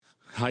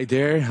Hi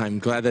there. I'm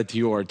glad that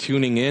you are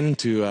tuning in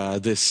to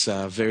this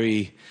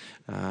very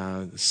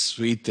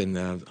sweet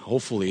and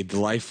hopefully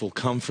delightful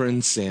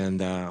conference,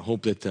 and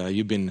hope that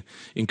you've been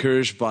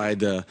encouraged by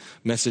the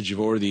message you've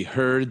already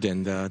heard.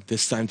 And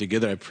this time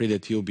together, I pray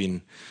that it'll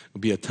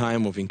be a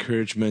time of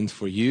encouragement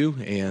for you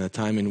and a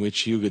time in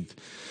which you could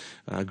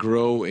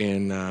grow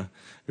in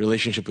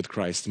relationship with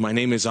Christ. My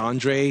name is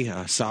Andre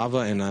Sava,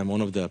 and I'm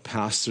one of the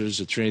pastors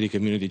of Trinity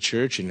Community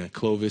Church in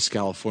Clovis,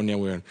 California.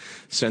 We're in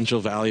Central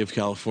Valley of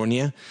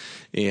California,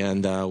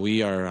 and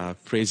we are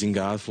praising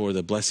God for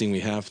the blessing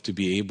we have to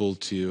be able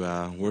to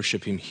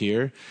worship Him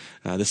here.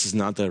 This is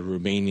not a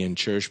Romanian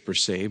church per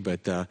se,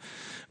 but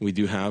we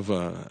do have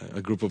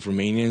a group of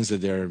Romanians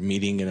that are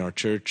meeting in our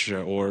church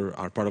or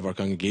are part of our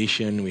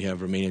congregation. We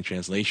have Romanian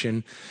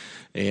translation,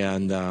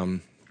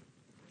 and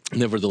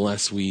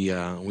nevertheless, we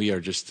are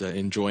just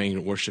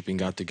enjoying worshiping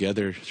God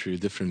together through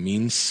different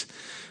means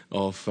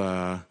of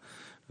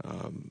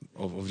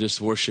just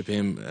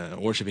worshiping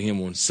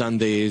Him on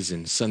Sundays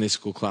and Sunday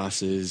school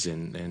classes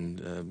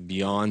and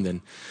beyond.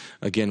 And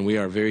again, we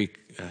are very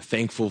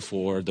thankful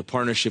for the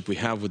partnership we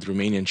have with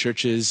Romanian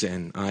churches.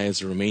 And I,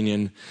 as a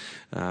Romanian,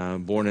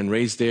 born and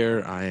raised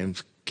there, I am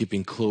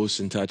keeping close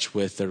in touch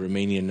with the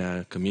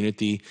Romanian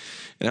community.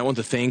 And I want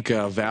to thank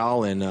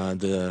Val and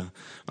the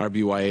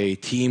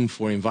RBYA team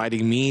for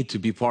inviting me to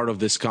be part of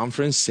this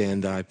conference.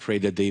 And I pray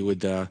that they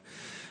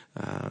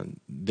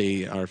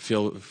are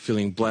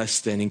feeling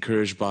blessed and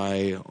encouraged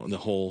by the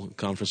whole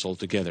conference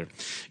altogether.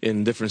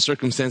 In different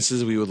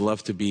circumstances, we would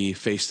love to be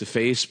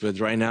face-to-face, but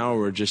right now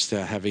we're just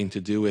having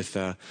to do with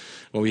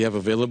what we have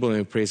available, and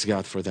we praise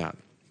God for that.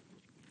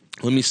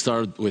 Let me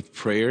start with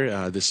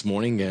prayer this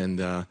morning,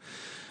 and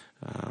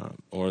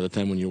or the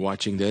time when you're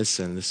watching this,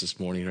 and this is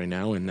morning right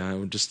now, and I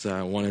just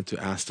wanted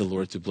to ask the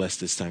Lord to bless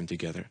this time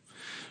together.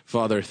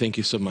 Father, thank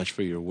you so much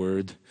for your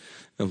word.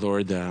 And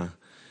Lord,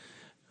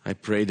 I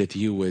pray that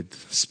you would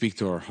speak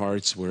to our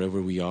hearts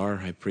wherever we are.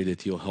 I pray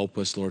that you'll help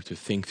us, Lord, to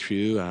think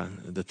through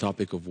the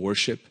topic of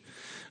worship.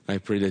 I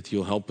pray that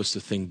you'll help us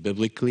to think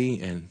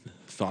biblically and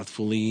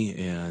thoughtfully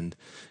and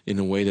in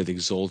a way that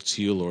exalts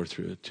you, Lord,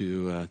 through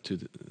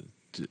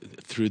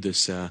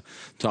this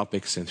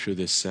topics and through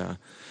this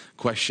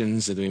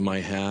questions that we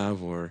might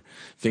have or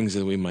things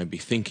that we might be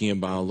thinking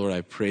about. Lord,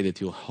 I pray that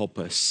you'll help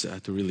us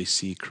to really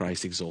see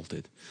Christ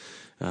exalted.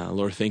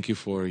 Lord, thank you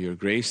for your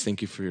grace.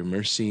 Thank you for your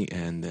mercy.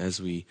 And as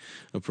we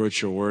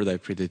approach your word, I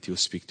pray that you'll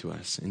speak to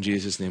us. In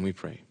Jesus' name we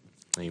pray.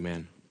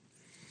 Amen.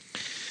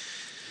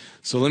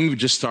 So let me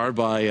just start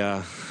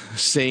by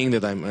saying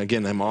that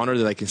I'm honored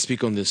that I can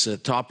speak on this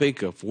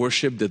topic of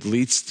worship that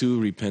leads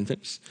to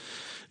repentance.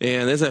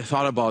 And as I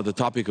thought about the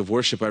topic of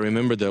worship, I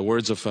remember the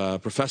words of a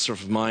professor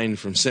of mine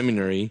from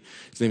seminary.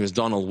 His name is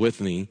Donald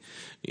Whitney.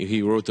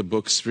 He wrote the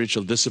book,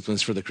 Spiritual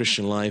Disciplines for the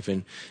Christian Life.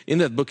 And in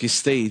that book, he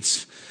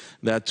states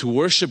that to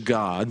worship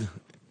God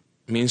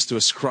means to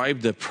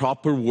ascribe the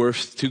proper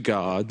worth to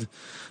God,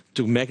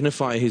 to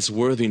magnify His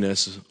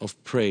worthiness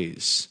of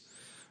praise,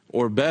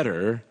 or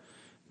better,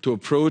 to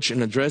approach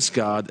and address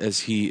God as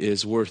He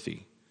is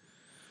worthy.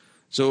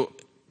 So,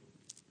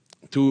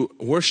 to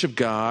worship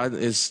God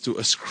is to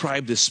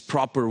ascribe this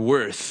proper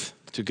worth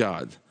to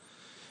God.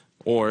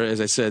 Or,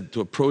 as I said,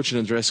 to approach and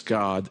address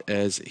God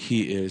as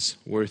He is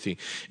worthy.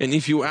 And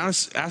if you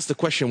ask the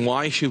question,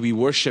 why should we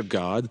worship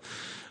God?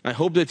 I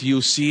hope that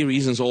you see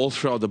reasons all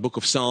throughout the book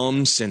of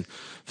Psalms and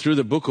through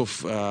the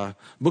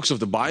books of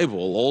the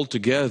Bible all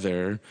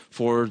together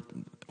for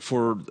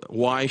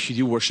why should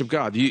you worship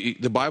God.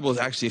 The Bible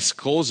actually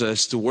calls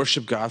us to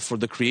worship God for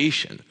the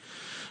creation.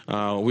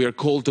 We are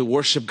called to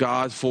worship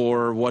God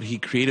for what He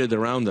created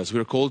around us. We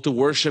are called to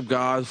worship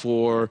God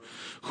for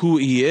who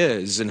He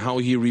is and how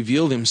He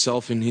revealed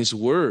Himself in His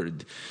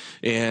Word,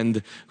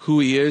 and who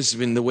He is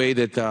in the way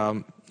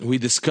that we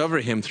discover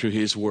Him through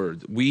His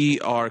Word. We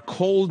are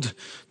called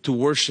to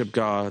worship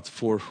God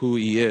for who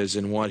He is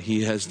and what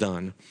He has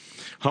done.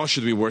 How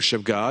should we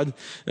worship God?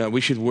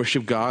 We should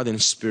worship God in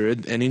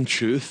spirit and in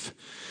truth.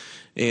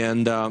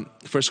 And 1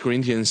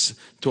 Corinthians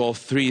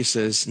 12:3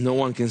 says, no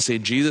one can say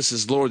Jesus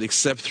is Lord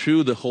except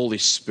through the Holy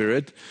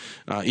Spirit.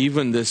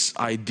 Even this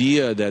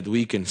idea that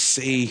we can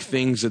say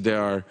things that they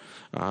are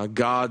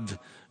God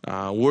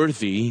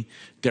worthy,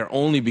 they're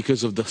only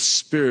because of the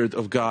Spirit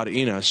of God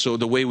in us. So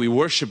the way we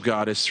worship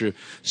God is through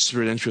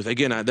spirit and truth.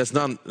 Again, that's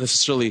not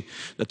necessarily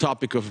the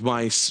topic of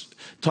my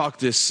talk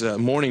this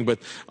morning, but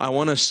I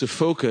want us to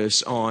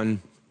focus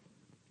on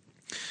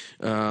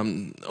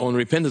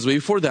repentance. But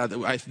before that,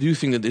 I do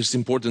think that it's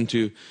important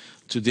to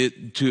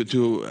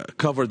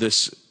cover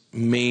this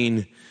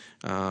main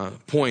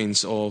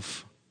points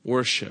of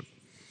worship.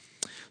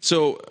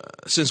 So,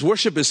 since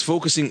worship is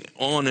focusing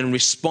on and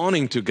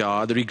responding to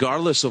God,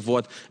 regardless of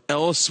what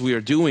else we are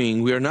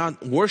doing, we are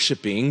not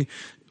worshiping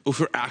if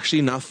we're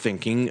actually not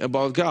thinking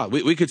about God.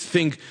 We can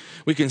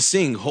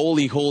sing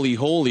holy, holy,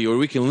 holy, or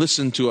we can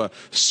listen to a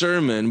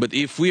sermon, but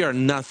if we are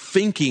not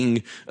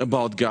thinking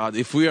about God,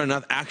 if we are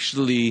not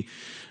actually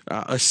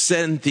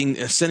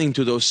ascending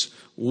to those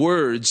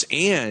words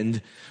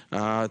and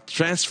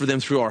transfer them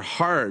through our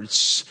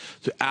hearts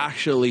to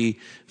actually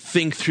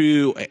think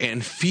through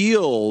and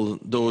feel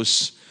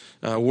those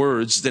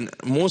words, then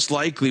most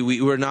likely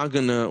we're not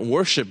going to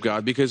worship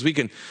God, because we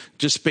can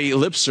just pay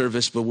lip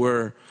service, but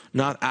we're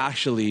not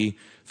actually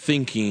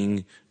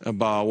thinking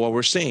about what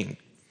we're saying.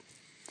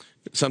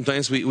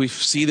 Sometimes we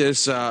see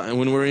this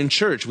when we're in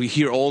church. We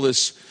hear all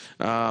this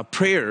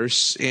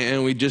prayers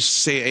and we just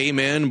say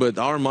amen, but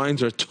our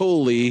minds are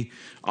totally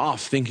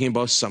off thinking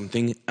about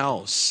something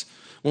else.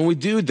 When we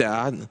do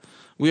that,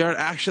 we are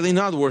actually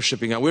not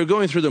worshiping God. We're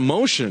going through the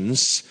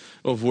motions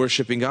of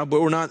worshiping God,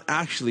 but we're not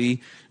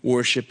actually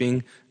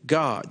worshiping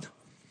God.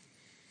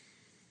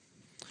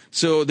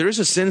 So there is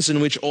a sense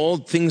in which all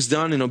things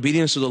done in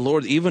obedience to the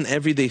Lord, even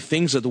everyday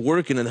things at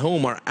work and at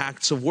home, are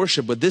acts of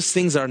worship. But these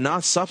things are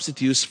not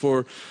substitutes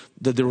for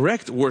the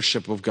direct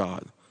worship of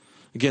God.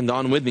 Again,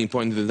 Don Whitney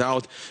pointed it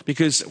out,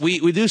 because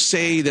we do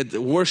say that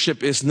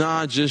worship is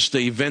not just the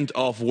event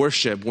of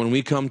worship when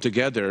we come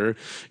together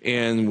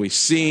and we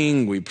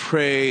sing, we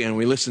pray, and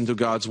we listen to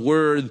God's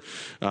word,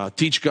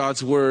 teach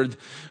God's word.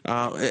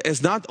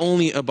 It's not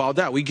only about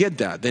that. We get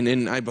that.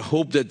 And I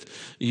hope that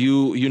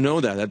you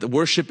know that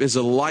worship is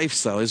a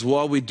lifestyle, is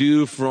what we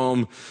do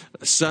from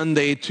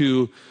Sunday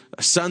to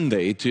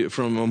Sunday,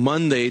 from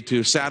Monday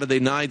to Saturday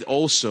night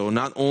also,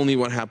 not only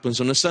what happens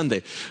on a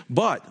Sunday.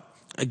 But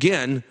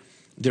again,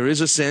 there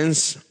is a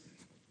sense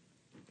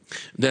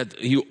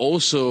that you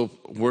also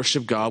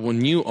worship God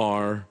when you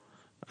are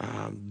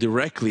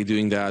directly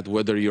doing that,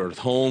 whether you're at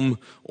home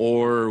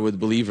or with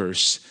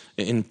believers,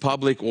 in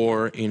public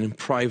or in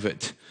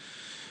private.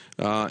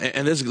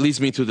 And this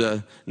leads me to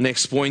the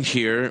next point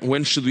here.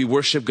 When should we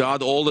worship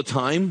God? All the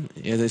time.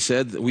 As I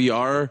said, we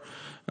are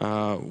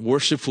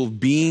worshipful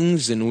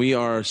beings, and we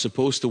are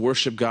supposed to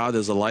worship God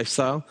as a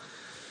lifestyle.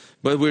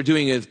 But we're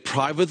doing it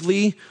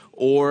privately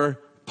or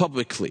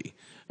publicly.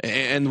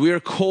 And we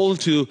are called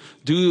to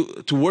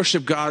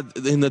worship God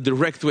in a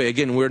direct way.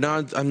 Again,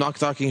 I'm not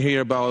talking here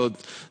about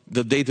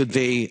the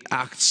day-to-day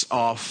acts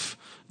of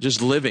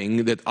just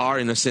living that are,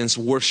 in a sense,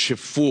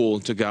 worshipful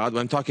to God. But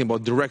I'm talking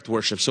about direct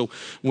worship. So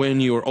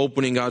when you're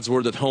opening God's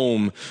word at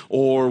home,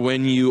 or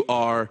when you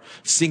are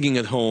singing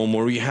at home,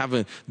 or you have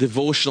a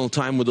devotional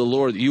time with the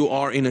Lord, you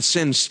are, in a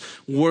sense,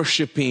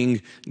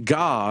 worshiping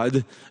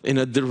God in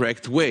a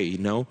direct way, you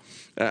know.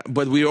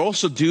 But we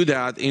also do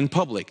that in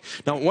public.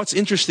 Now, what's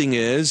interesting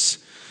is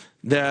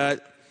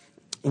that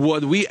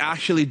what we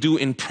actually do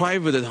in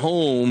private at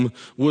home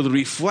will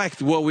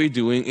reflect what we're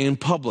doing in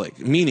public.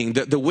 Meaning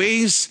that the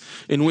ways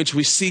in which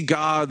we see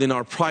God in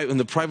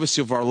the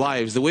privacy of our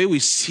lives, the way we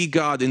see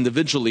God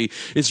individually,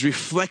 is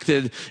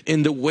reflected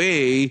in the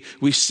way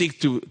we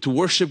seek to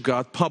worship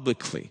God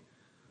publicly.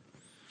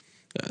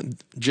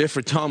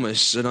 Jeffrey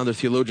Thomas, another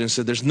theologian,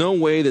 said there's no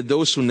way that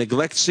those who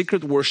neglect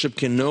secret worship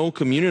can know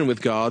communion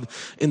with God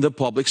in the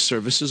public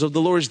services of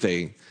the Lord's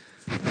Day.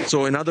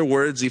 So in other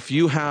words, if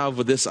you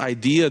have this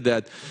idea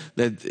that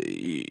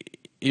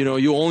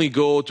you only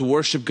go to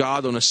worship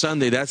God on a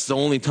Sunday, that's the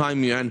only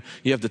time you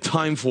have the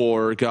time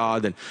for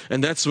God,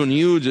 and that's when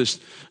you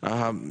just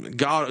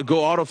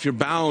go out of your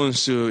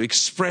bounds to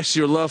express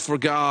your love for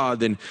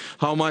God and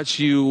how much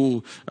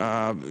you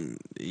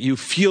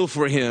feel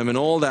for Him and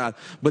all that,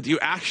 but you're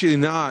actually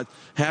not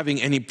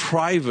having any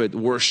private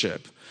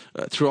worship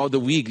throughout the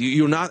week.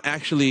 You're not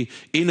actually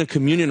in a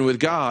communion with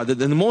God.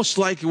 And most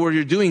likely what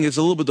you're doing is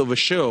a little bit of a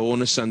show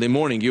on a Sunday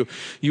morning.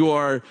 You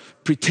are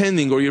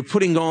pretending, or you're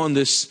putting on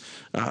this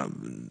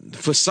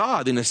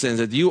facade, in a sense,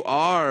 that you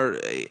are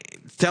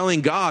telling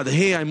God,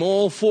 hey, I'm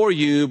all for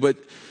you, but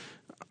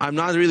I'm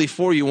not really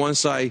for you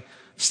once I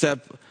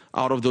step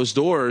out of those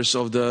doors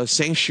of the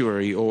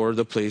sanctuary or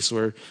the place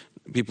where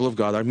people of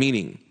God are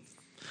meeting.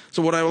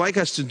 So what I would like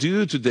us to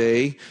do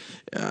today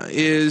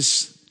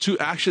is to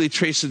actually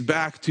trace it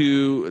back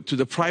to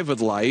the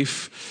private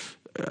life,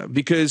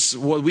 because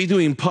what we do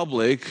in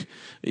public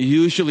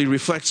usually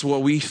reflects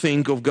what we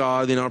think of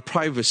God in our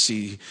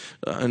privacy,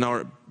 in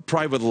our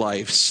private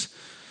lives.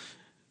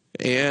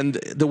 And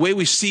the way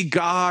we see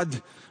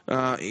God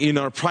in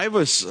our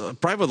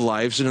private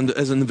lives and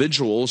as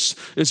individuals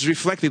is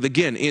reflected,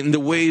 again, in the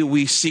way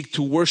we seek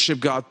to worship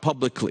God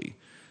publicly,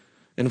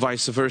 and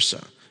vice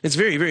versa. It's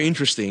very, very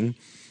interesting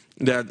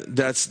that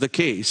that's the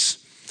case.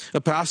 A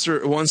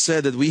pastor once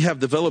said that we have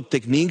developed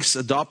techniques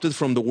adopted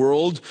from the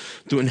world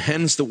to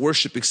enhance the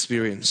worship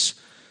experience.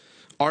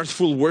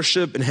 Artful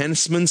worship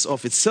enhancements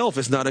of itself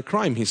is not a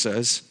crime, he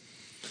says.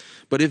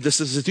 But if the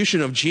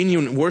substitution of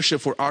genuine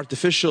worship for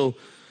artificial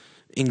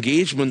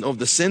engagement of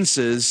the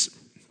senses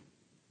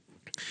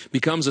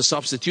becomes a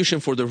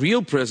substitution for the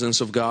real presence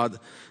of God,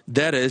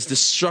 that is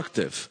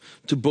destructive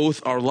to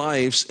both our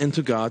lives and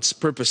to God's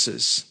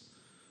purposes.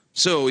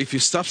 So if you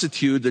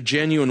substitute the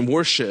genuine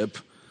worship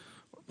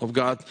of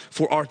God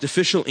for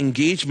artificial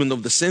engagement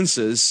of the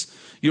senses,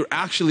 you're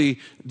actually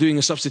doing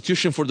a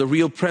substitution for the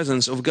real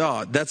presence of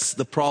God. That's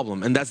the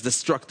problem, and that's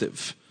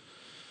destructive.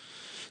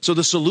 So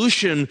the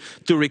solution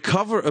to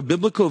recover a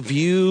biblical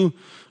view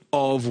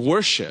of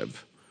worship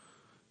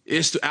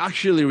is to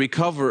actually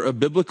recover a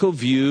biblical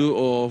view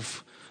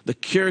of the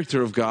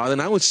character of God,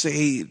 and I would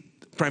say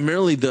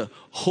primarily the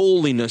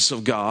holiness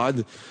of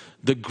God,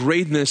 the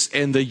greatness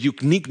and the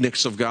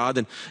uniqueness of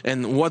God,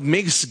 and what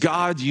makes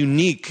God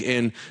unique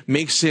and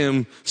makes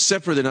Him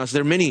separate than us.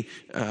 There are many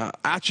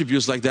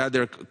attributes like that.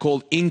 They're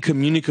called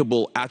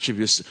incommunicable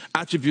attributes,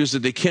 attributes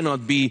that they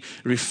cannot be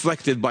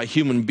reflected by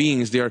human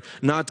beings. They are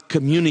not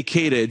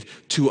communicated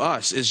to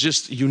us. It's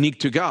just unique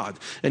to God.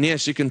 And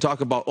yes, you can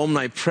talk about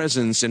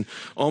omnipresence and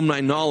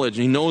omni-knowledge.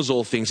 He knows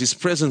all things. His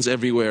presence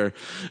everywhere,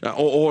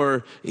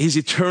 or He's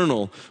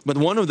eternal. But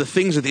one of the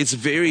things that is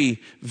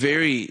very,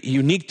 very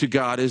unique to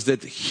God is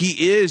that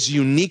He is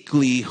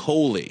uniquely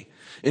holy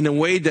in a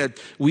way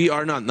that we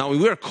are not. Now,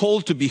 we are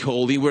called to be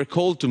holy. We're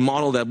called to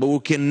model that, but we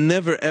can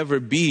never, ever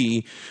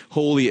be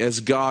holy as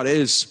God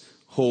is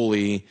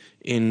holy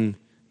in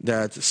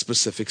that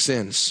specific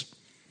sense.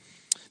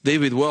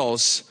 David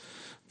Wells,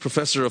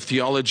 professor of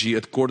theology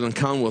at Gordon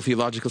Conwell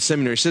Theological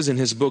Seminary, says in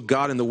his book,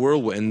 God in the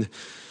Whirlwind,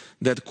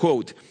 that,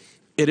 quote,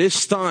 "It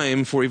is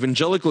time for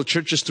evangelical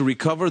churches to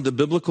recover the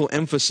biblical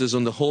emphasis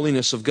on the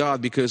holiness of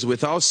God, because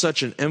without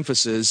such an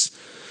emphasis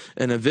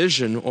and a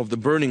vision of the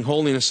burning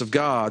holiness of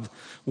God,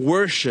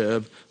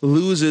 worship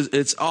loses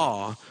its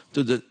awe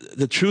to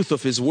the truth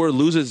of His word,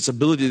 loses its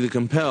ability to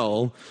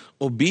compel,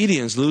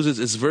 obedience loses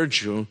its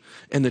virtue,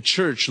 and the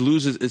church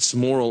loses its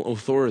moral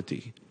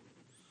authority."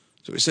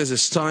 So he says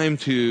it's time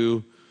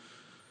to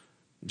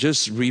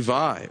just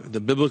revive the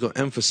biblical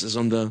emphasis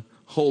on the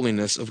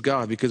holiness of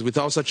God, because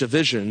without such a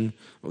vision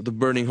of the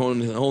burning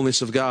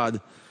holiness of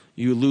God,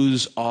 you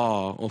lose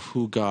awe of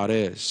who God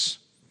is.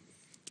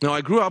 Now,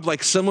 I grew up,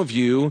 like some of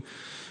you,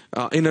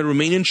 in a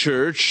Romanian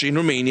church in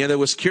Romania that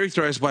was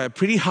characterized by a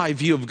pretty high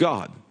view of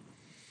God.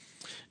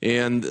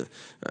 And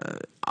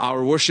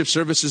our worship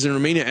services in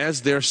Romania,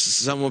 as there's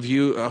some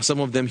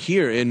of them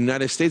here in the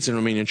United States in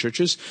Romanian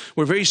churches,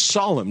 were very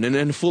solemn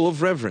and full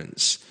of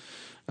reverence.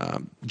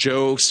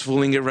 Jokes,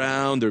 fooling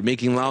around, or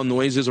making loud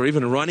noises, or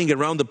even running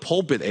around the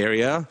pulpit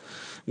area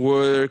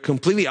were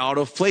completely out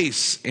of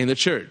place in the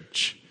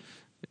church.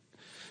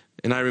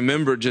 And I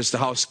remember just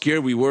how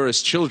scared we were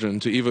as children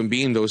to even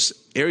be in those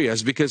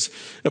areas, because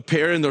a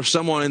parent or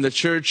someone in the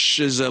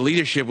church's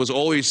leadership was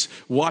always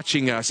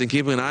watching us and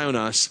keeping an eye on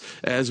us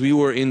as we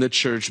were in the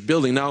church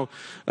building. Now,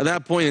 at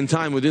that point in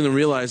time, we didn't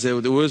realize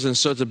that there wasn't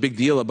such a big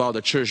deal about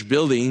the church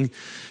building.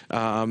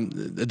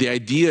 The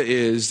idea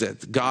is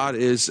that God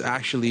is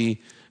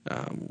actually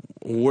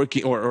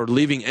working or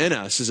living in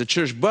us as a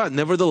church. But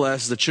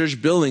nevertheless, the church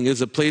building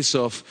is a place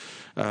of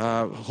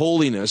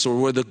holiness,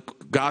 or where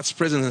God's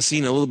presence is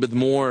seen a little bit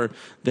more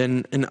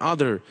than in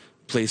other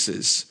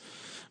places.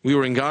 We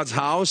were in God's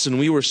house, and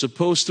we were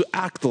supposed to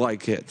act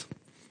like it.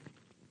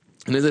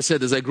 And as I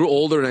said, as I grew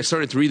older and I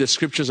started to read the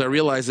scriptures, I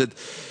realized that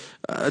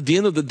at the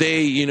end of the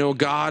day,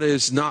 God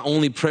is not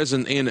only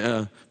present in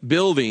a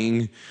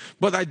building,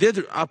 but I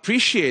did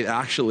appreciate,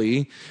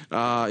 actually,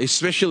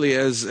 especially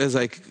as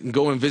I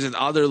go and visit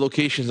other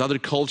locations, other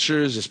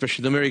cultures,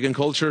 especially the American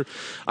culture,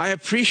 I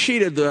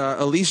appreciated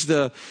at least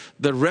the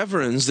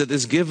reverence that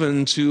is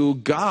given to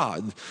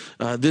God.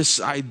 This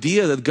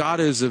idea that God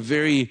is a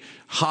very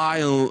high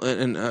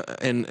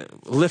and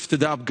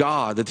lifted up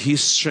God, that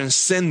He's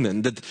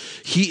transcendent, that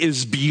He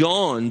is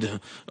beyond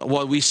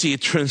what we see.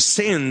 It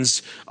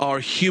transcends our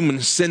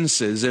human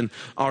senses and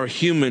our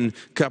human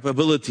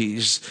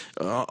capabilities,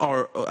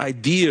 our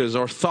ideas,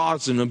 our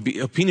thoughts and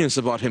opinions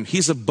about Him.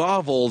 He's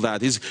above all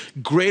that. He's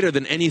greater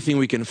than anything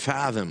we can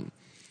fathom.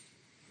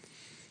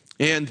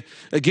 And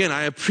again,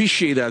 I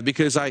appreciate that,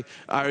 because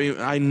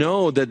I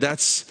know that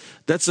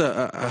that's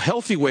a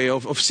healthy way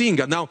of seeing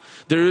God. Now,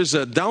 there is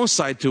a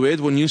downside to it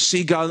when you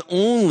see God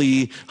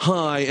only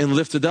high and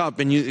lifted up,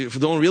 and you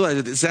don't realize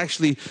that it's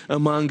actually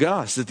among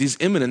us, that He's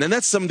immanent. And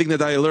that's something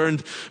that I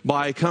learned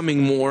by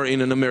coming more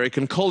in an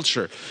American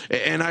culture.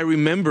 And I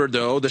remember,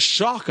 though, the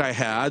shock I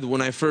had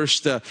when I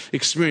first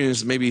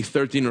experienced, maybe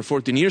 13 or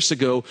 14 years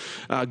ago,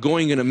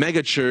 going in a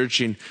mega church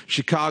in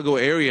Chicago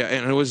area,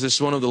 and it was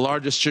one of the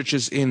largest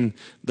churches in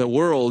the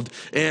world.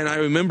 And I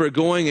remember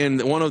going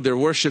in one of their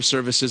worship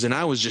services, and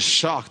I was just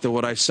shocked at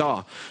what I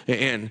saw,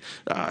 and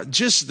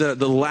just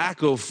the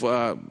lack of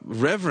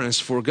reverence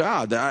for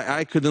God.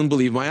 I couldn't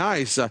believe my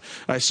eyes.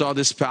 I saw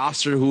this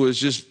pastor who was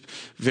just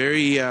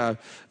very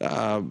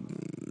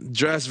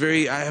dressed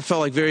very, I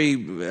felt like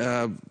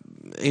very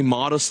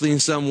immodestly in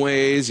some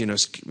ways.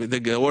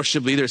 The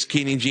worship leader,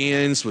 skinny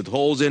jeans with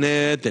holes in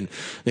it, and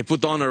they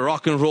put on a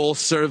rock and roll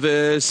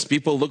service.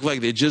 People look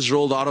like they just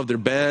rolled out of their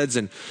beds,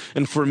 and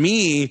for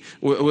me,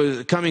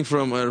 coming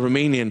from a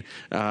Romanian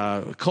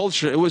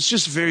culture, it was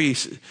just very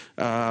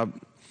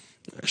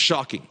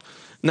shocking.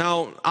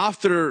 Now,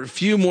 after a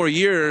few more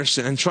years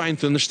and trying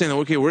to understand,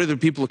 okay, where the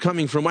people are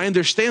coming from, I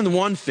understand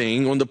one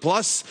thing on the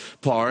plus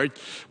part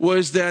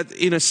was that,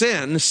 in a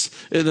sense,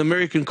 in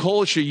American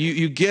culture,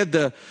 you get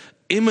the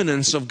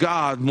immanence of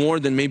God more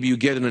than maybe you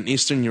get in an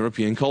Eastern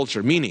European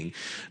culture. Meaning,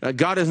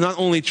 God is not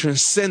only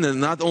transcendent,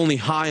 not only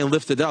high and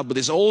lifted up, but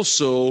is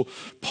also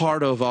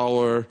part of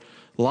our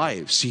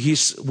lives.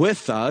 He's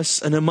with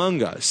us and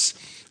among us.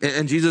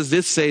 And Jesus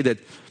did say that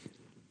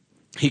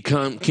he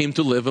came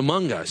to live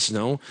among us,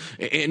 and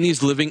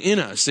he's living in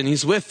us, and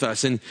he's with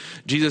us. And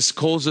Jesus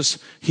calls us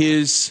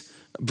his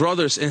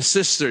brothers and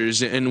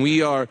sisters, and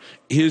we are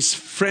his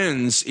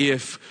friends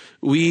if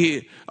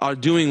we are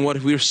doing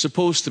what we're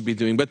supposed to be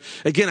doing. But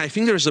again, I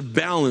think there's a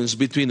balance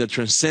between the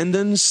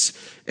transcendence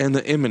and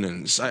the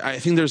immanence. I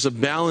think there's a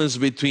balance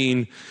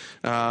between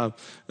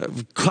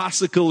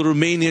classical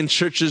Romanian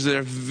churches that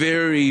are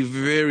very,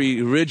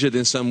 very rigid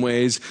in some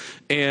ways,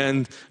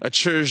 and a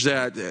church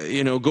that,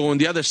 go on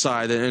the other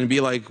side and be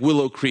like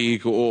Willow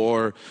Creek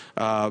or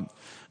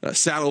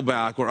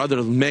Saddleback or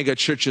other mega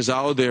churches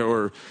out there,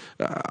 or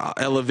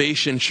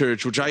Elevation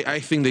Church, which I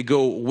think they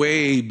go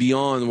way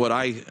beyond what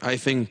I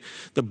think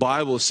the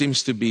Bible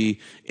seems to be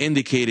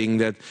indicating,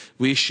 that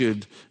we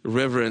should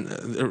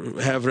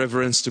have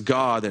reverence to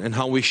God, and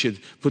how we should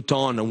put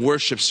on a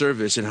worship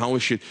service, and how we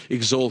should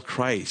exalt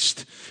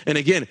Christ. And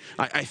again,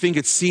 I think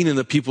it's seen in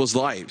the people's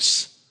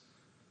lives,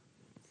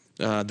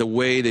 the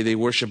way that they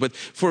worship. But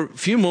for a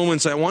few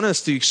moments, I want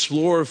us to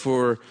explore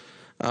for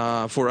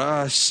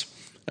us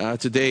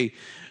today,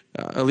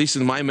 at least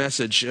in my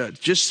message,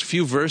 just a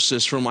few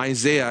verses from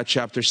Isaiah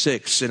chapter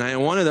 6. And I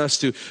wanted us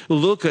to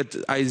look at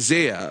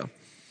Isaiah,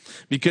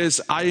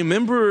 because I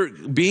remember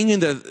being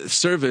in the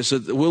service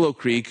at Willow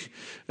Creek,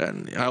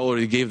 and I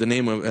already gave the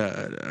name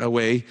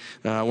away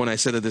when I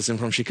said that this is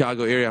from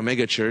Chicago area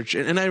mega church.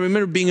 And I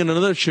remember being in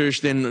another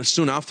church then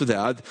soon after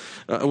that.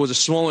 It was a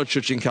smaller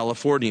church in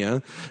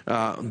California,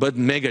 but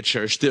mega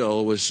church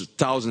still. It was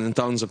thousands and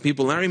thousands of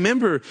people. And I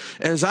remember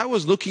as I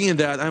was looking at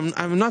that,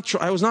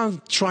 I was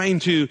not trying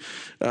to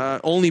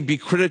only be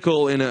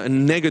critical in a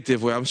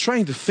negative way. I was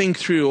trying to think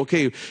through,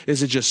 okay,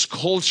 is it just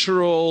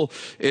cultural?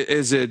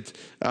 Is it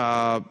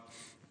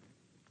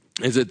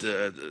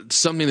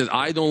something that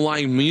I don't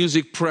like,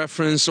 music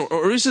preference,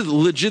 or is it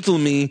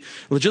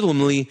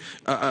legitimately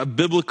a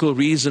biblical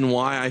reason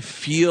why I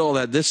feel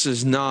that this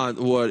is not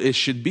what it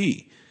should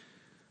be?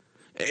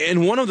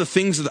 And one of the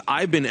things that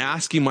I've been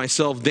asking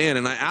myself then,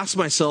 and I ask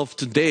myself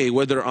today,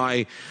 whether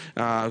I'm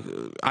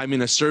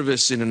in a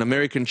service in an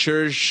American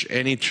church,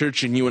 any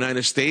church in the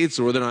United States,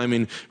 or whether I'm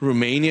in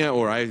Romania,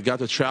 or I got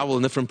to travel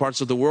in different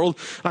parts of the world,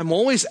 I'm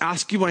always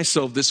asking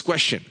myself this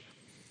question.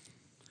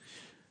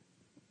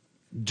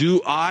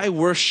 Do I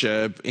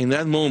worship in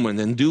that moment,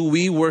 and do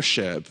we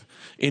worship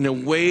in a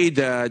way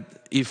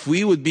that if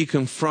we would be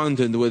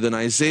confronted with an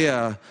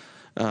Isaiah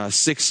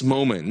 6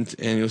 moment,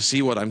 and you'll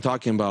see what I'm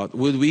talking about,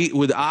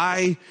 would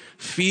I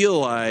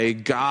feel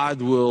like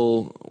God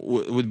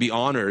would be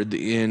honored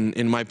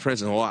in my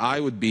presence, or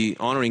I would be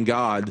honoring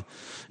God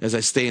as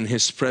I stay in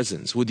his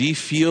presence? Would he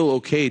feel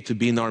okay to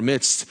be in our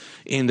midst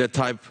with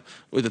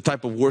the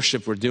type of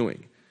worship we're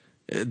doing?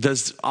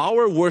 Does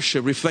our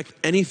worship reflect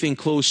anything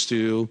close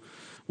to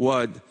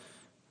what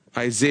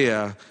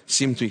Isaiah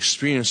seemed to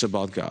experience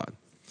about God?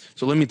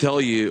 So let me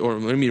tell you, or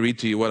let me read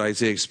to you what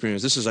Isaiah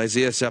experienced. This is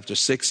Isaiah chapter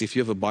 6. If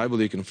you have a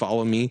Bible, you can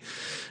follow me.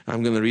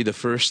 I'm going to read the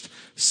first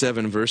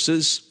 7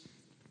 verses.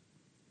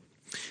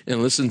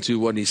 And listen to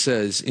what he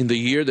says. In the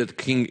year that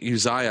King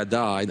Uzziah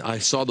died, I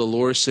saw the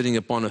Lord sitting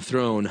upon a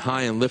throne,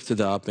 high and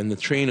lifted up, and the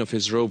train of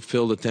his robe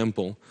filled the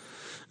temple.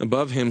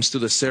 Above him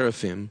stood a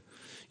seraphim.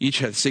 Each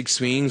had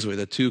 6 wings.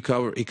 With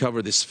 2 he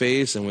covered his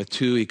face, and with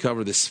 2 he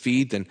covered his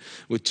feet, and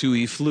with 2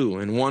 he flew.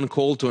 And one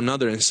called to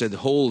another and said,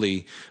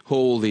 Holy,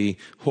 holy,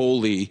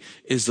 holy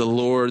is the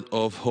Lord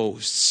of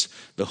hosts.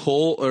 The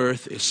whole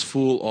earth is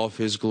full of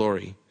his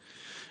glory.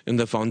 And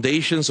the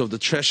foundations of the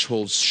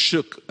thresholds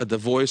shook at the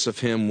voice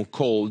of him who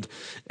called,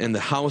 and the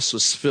house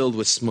was filled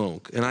with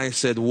smoke. And I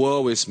said,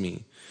 Woe is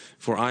me!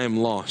 For I am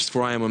lost,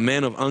 for I am a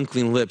man of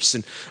unclean lips,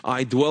 and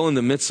I dwell in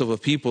the midst of a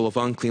people of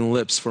unclean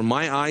lips. For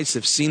my eyes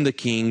have seen the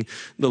King,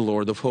 the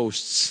Lord of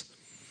hosts.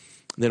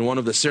 Then one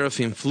of the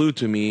seraphim flew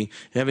to me,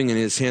 having in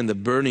his hand a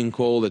burning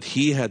coal that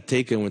he had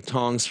taken with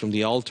tongs from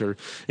the altar.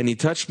 And he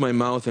touched my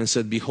mouth and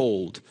said,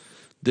 Behold,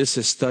 this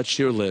has touched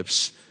your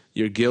lips.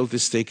 Your guilt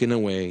is taken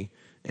away,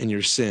 and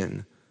your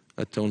sin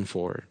atoned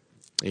for.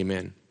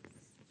 Amen.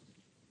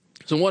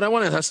 So what I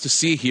wanted us to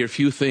see here, a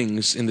few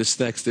things in this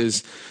text,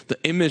 is the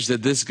image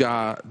that this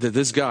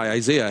guy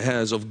Isaiah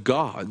has of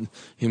God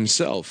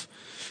himself.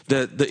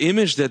 The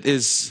image that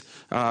is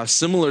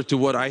similar to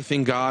what I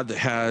think God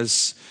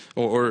has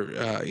or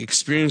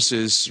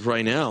experiences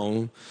right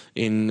now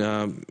in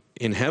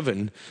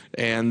heaven.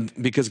 And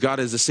because God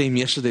is the same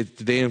yesterday,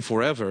 today, and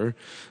forever,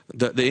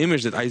 the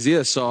image that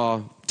Isaiah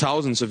saw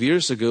thousands of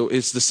years ago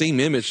is the same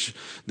image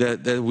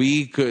that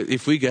we could,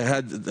 if we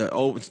had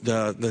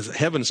the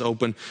heavens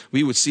open,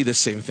 we would see the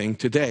same thing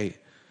today.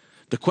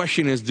 The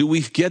question is, do we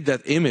get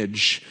that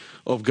image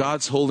of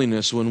God's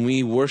holiness when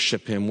we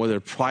worship him, whether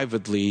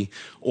privately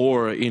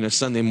or in a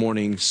Sunday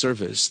morning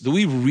service? Do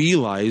we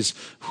realize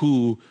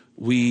who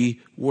we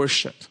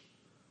worship?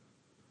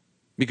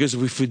 Because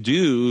if we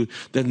do,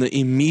 then the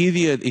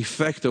immediate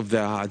effect of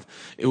that,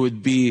 it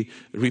would be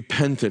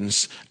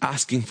repentance,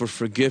 asking for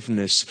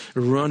forgiveness,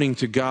 running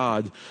to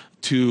God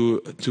to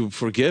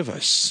forgive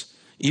us.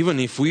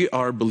 Even if we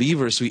are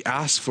believers, we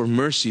ask for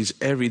mercies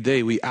every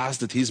day. We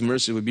ask that His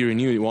mercy would be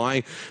renewed.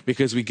 Why?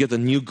 Because we get a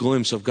new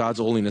glimpse of God's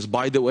holiness.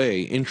 By the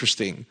way,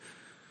 interesting.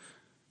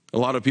 A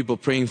lot of people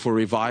praying for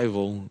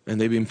revival, and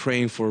they've been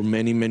praying for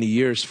many, many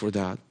years for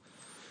that.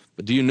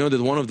 But do you know that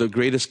one of the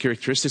greatest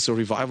characteristics of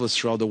revivalists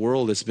throughout the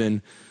world has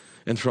been,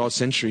 and throughout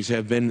centuries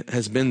has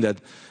been that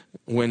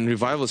when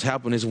revivals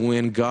happen is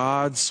when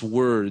God's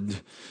word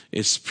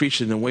is preached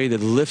in a way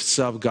that lifts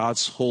up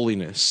God's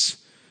holiness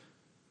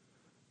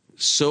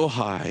so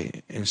high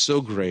and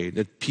so great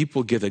that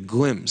people get a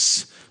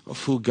glimpse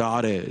of who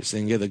God is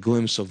and get a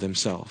glimpse of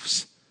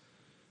themselves.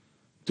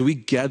 Do we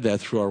get that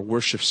through our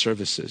worship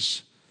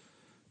services?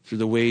 Through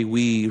the way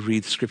we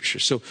read Scripture.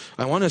 So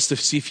I want us to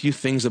see a few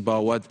things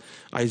about what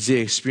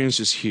Isaiah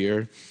experiences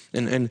here.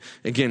 And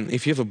again,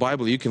 if you have a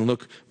Bible, you can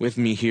look with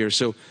me here.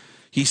 So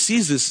he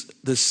sees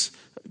this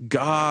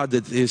God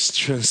that is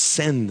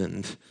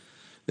transcendent,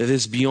 that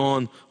is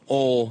beyond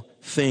all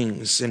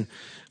things. And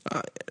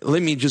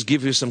let me just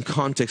give you some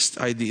context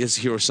ideas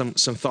here, or some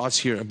thoughts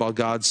here about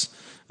God's,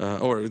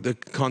 or the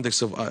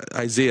context of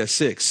Isaiah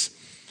 6.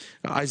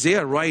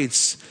 Isaiah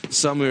writes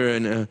somewhere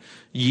in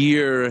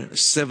year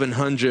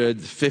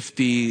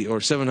 750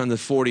 or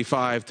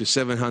 745 to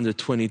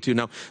 722.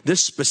 Now,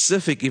 this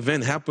specific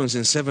event happens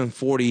in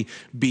 740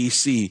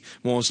 BC,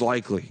 most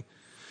likely.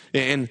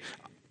 And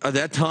at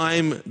that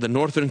time, the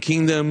northern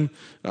kingdom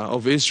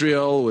of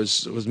Israel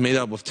was made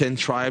up of 10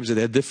 tribes that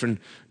had different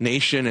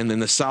nation, and then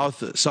the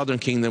southern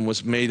kingdom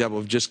was made up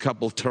of just a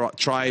couple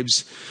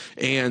tribes,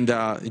 and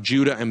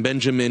Judah and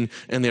Benjamin,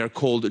 and they are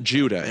called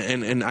Judah.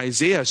 And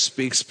Isaiah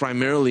speaks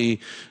primarily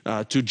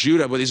to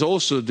Judah, but he's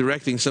also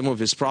directing some of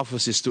his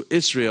prophecies to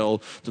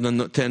Israel, to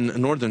the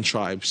 10 northern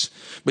tribes.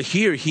 But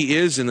here he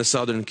is in the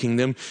southern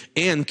kingdom,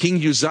 and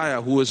King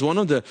Uzziah, who was one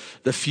of the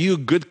few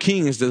good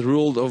kings that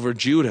ruled over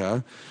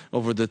Judah,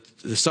 over the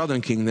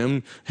southern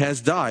kingdom, has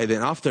died,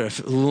 and after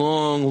a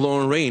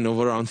long reign of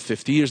around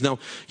 50 years. Now,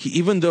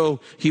 even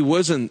though he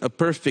wasn't a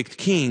perfect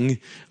king,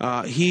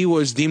 he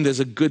was deemed as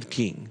a good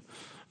king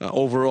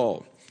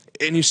overall.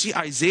 And you see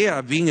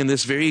Isaiah being in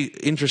this very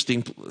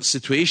interesting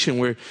situation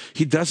where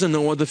he doesn't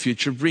know what the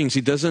future brings.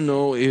 He doesn't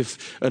know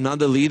if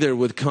another leader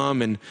would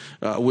come and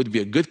would be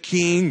a good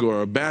king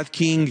or a bad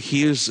king.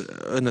 He is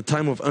in a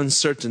time of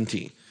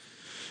uncertainty.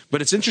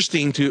 But it's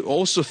interesting to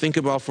also think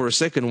about for a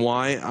second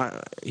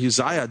why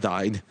Uzziah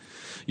died.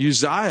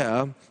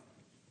 Uzziah,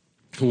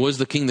 who was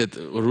the king that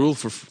ruled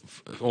for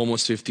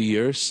almost 50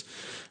 years,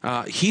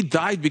 he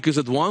died because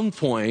at one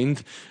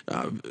point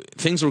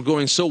things were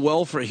going so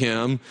well for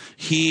him,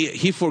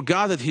 he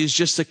forgot that he's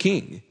just a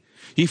king.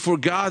 He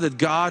forgot that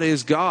God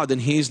is God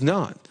and he's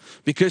not.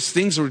 Because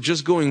things were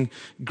just going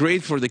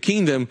great for the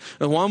kingdom,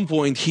 at one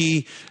point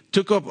he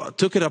took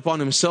it upon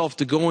himself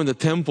to go in the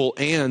temple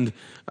and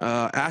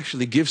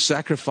actually give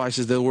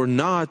sacrifices that were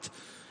not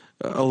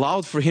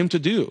allowed for him to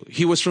do.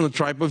 He was from the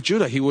tribe of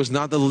Judah. He was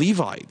not a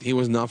Levite. He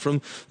was not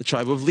from the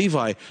tribe of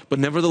Levi. But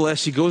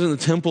nevertheless, he goes in the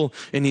temple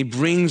and he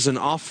brings an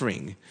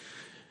offering.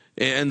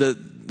 And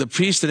the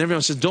priest and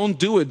everyone says, don't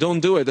do it.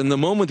 And the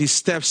moment he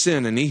steps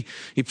in and he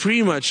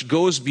pretty much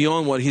goes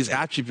beyond what his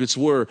attributes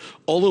were,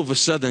 all of a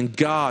sudden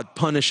God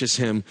punishes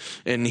him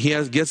and he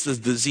gets this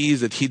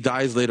disease that he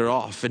dies later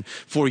off. And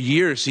for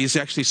years he's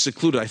actually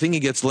secluded. I think he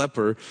gets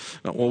leper.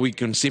 What we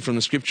can see from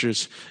the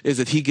scriptures is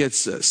that he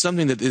gets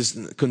something that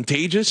is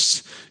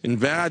contagious and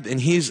bad,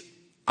 and he's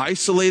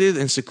isolated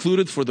and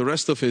secluded for the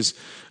rest of his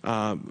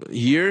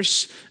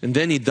years, and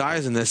then he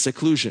dies in that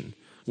seclusion.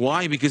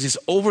 Why? Because he's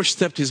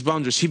overstepped his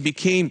boundaries. He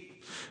became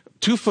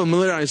too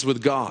familiarized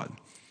with God.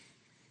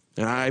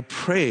 And I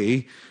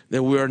pray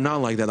that we are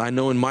not like that. I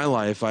know in my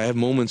life I have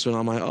moments when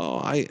I'm like,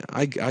 oh,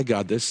 I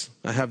got this.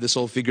 I have this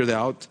all figured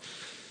out.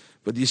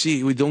 But you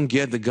see, we don't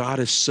get that God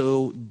is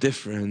so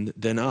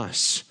different than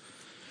us.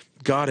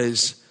 God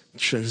is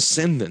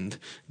transcendent.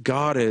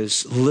 God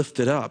is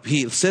lifted up.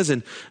 He says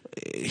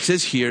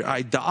here,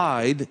 I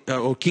died,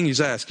 or King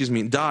Uzziah,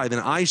 died,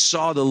 and I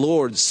saw the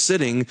Lord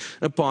sitting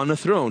upon a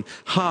throne,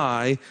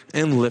 high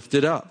and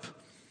lifted up.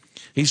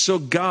 He saw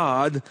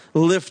God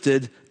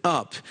lifted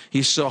up.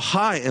 He saw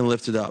high and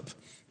lifted up.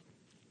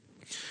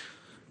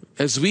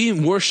 As we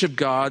worship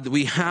God,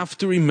 we have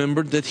to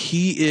remember that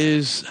He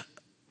is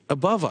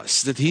above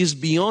us, that He's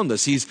beyond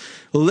us. He's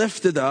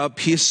lifted up.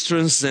 He's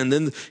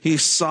transcendent.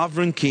 He's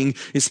sovereign King.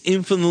 He's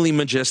infinitely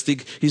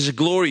majestic. He's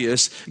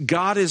glorious.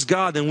 God is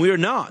God and we're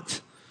not.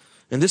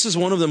 And this is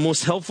one of the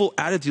most helpful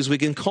attitudes we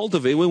can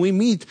cultivate when we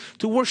meet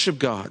to worship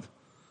God.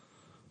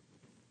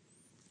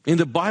 In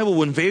the Bible,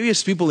 when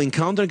various people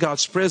encounter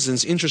God's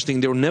presence, interesting,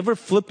 they were never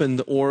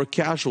flippant or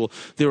casual.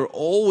 They were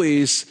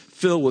always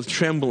filled with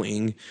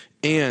trembling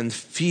and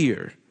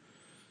fear.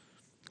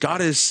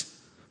 God is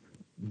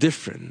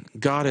different.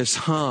 God is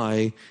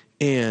high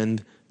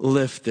and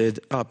lifted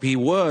up. He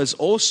was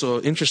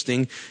also,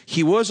 interesting,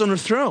 He was on a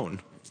throne.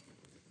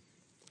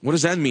 What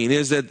does that mean?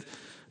 Is that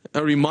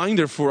a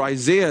reminder for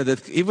Isaiah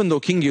that even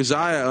though King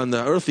Uzziah and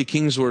the earthly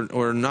kings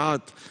were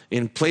not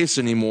in place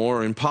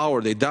anymore, in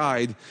power, they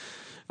died,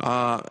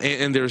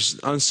 and there's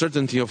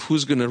uncertainty of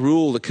who's going to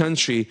rule the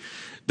country,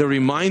 the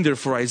reminder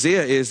for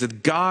Isaiah is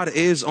that God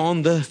is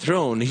on the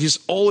throne. He's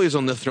always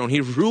on the throne.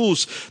 He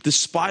rules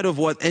despite of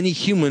what any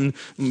human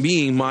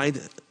being might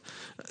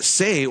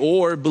say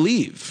or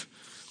believe.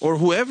 Or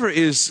whoever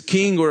is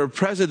king or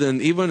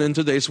president, even in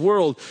today's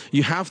world,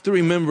 you have to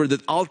remember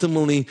that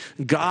ultimately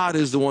God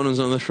is the one who's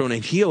on the throne,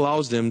 and He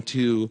allows them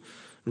to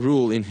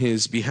rule in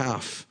His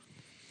behalf.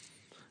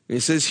 And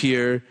it says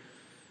here,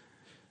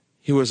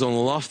 He was on a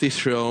lofty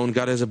throne.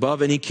 God is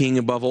above any king,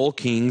 above all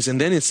kings.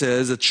 And then it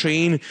says, the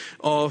train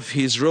of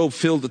His robe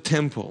filled the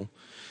temple.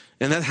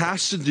 And that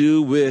has to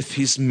do with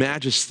His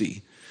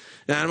majesty.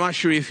 And I'm not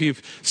sure if you've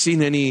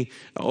seen any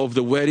of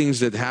the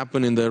weddings that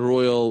happen in the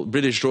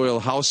British royal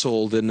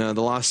household in the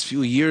last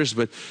few years,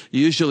 but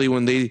usually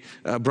when they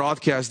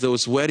broadcast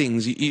those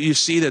weddings, you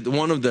see that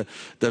one of the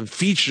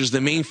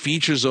main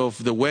features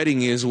of the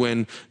wedding is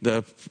when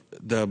the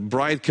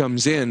bride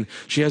comes in,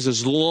 she has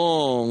this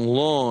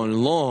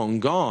long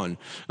gown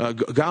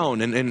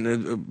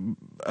and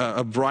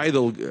a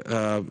bridal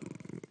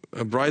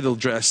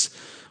dress,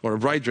 or a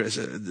bride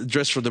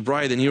dress for the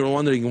bride, and you're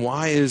wondering,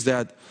 why is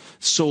that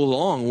so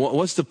long?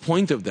 What's the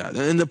point of that?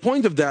 And the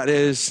point of that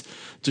is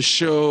to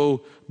show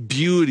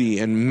beauty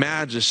and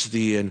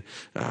majesty and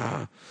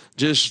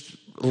just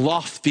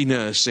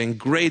loftiness and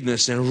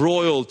greatness and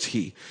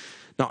royalty.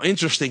 Now,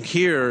 interesting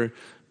here,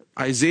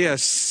 Isaiah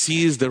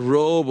sees the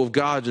robe of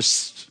God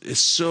just is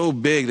so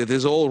big that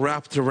it's all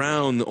wrapped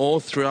around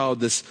all throughout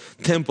this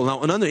temple.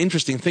 Now, another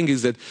interesting thing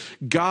is that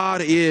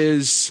God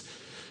is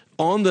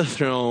on the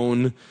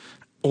throne,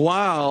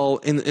 while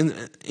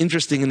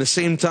interesting, in the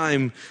same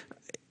time,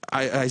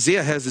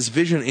 Isaiah has this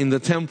vision in the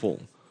temple.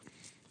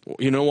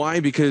 You know why?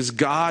 Because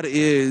God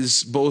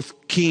is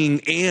both king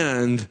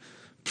and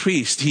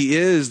priest. He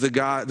is the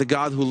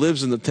God who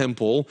lives in the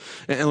temple.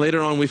 And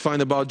later on we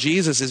find about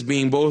Jesus as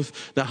being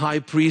both the high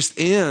priest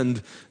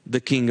and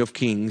the King of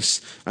Kings.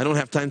 I don't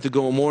have time to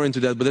go more into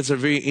that, but that's a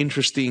very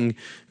interesting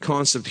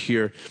concept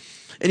here.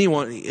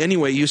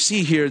 Anyway, you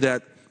see here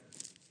that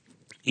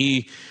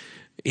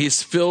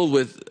He's filled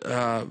with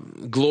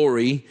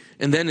glory.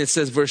 And then it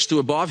says, verse 2,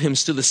 above Him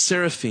stood the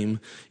seraphim.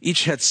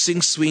 Each had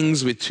 6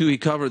 wings. With 2 He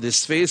covered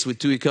His face, with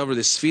 2 He covered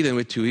His feet, and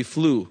with 2 He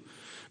flew.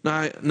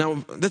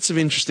 Now that's an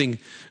interesting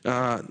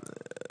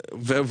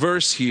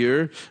verse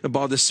here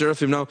about the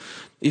seraphim. Now,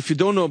 if you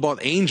don't know about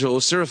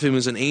angels, seraphim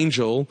is an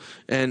angel,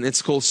 and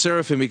it's called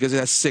seraphim because it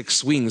has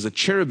 6 wings. The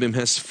cherubim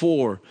has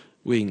 4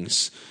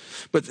 wings.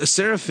 But a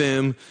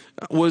seraphim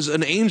was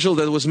an angel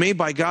that was made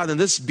by God, and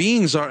these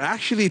beings are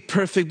actually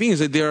perfect beings.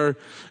 They are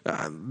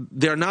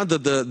not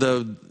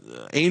the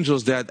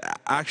angels that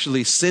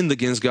actually sinned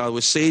against God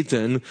with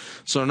Satan.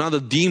 So are not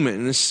the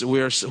demons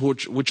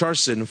which are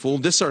sinful.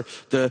 These are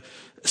the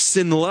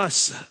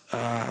sinless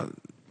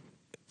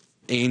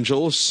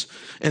angels,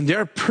 and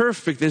they're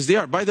perfect as they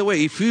are. By the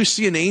way, if you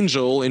see an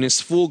angel in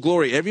his full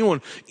glory,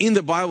 everyone in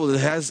the Bible that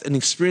has an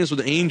experience with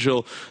an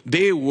angel,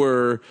 they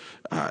were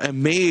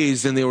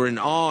amazed and they were in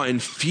awe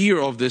and fear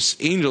of these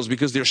angels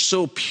because they're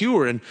so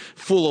pure and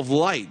full of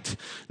light.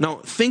 Now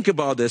think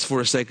about this for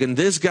a second.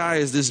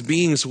 These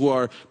beings who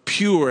are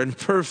pure and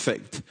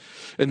perfect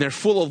and they're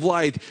full of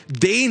light,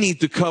 they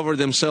need to cover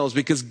themselves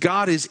because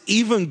God is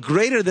even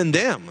greater than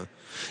them.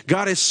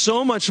 God is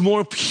so much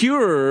more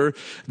pure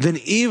than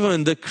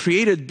even the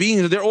created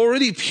beings. They're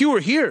already pure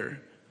here.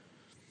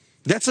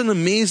 That's an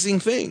amazing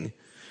thing.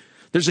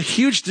 There's a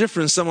huge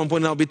difference, someone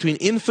pointed out, between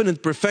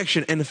infinite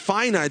perfection and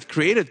finite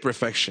created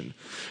perfection.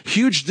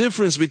 Huge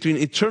difference between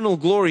eternal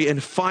glory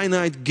and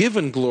finite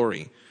given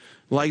glory,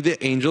 like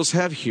the angels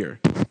have here.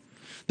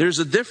 There's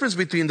a difference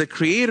between the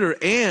Creator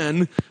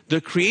and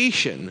the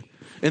creation.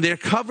 And they're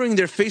covering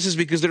their faces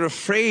because they're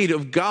afraid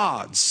of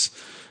God's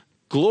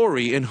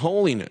glory and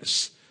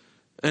holiness.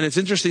 And it's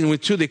interesting,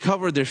 with 2, they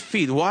covered their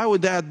feet. Why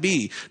would that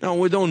be? Now,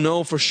 we don't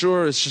know for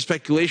sure. It's just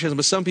speculations.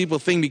 But some people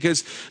think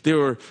because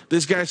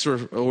these guys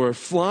were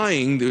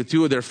flying, their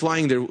 2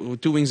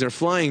 wings they're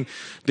flying,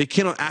 they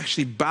cannot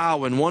actually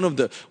bow. And one of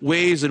the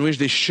ways in which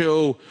they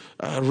show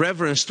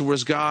reverence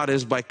towards God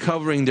is by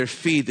covering their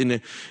feet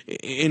in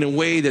a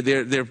way that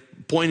they're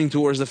pointing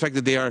towards the fact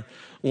that they are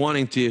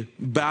wanting to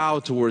bow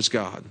towards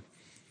God.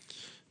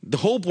 The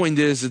whole point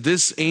is that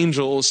these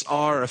angels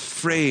are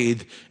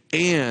afraid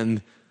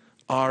and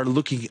are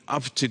looking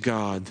up to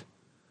God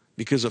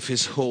because of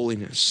His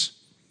holiness.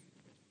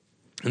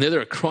 And then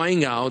they're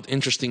crying out,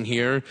 interesting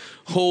here,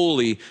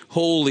 holy,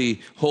 holy,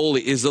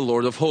 holy is the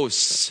Lord of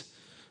hosts.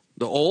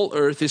 The whole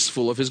earth is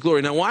full of His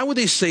glory. Now, why would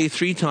they say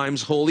 3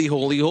 times, holy,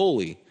 holy,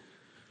 holy?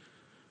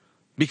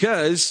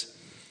 Because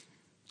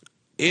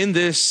in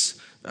this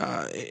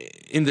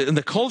in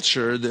the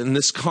culture, in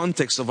this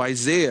context of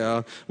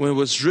Isaiah, when it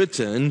was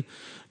written,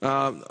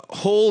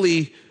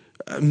 holy,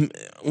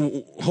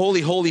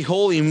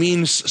 holy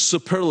means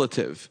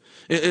superlative.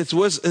 It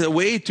was a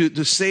way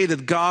to say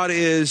that God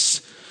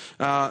is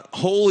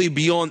holy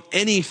beyond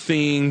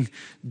anything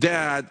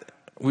that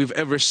we've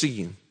ever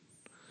seen.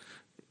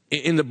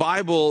 In the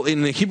Bible,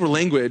 in the Hebrew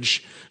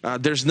language,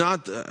 there's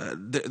not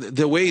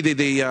the way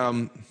they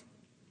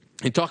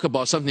talk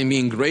about something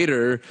being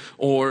greater,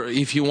 or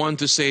if you want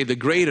to say the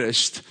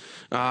greatest,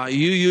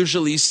 you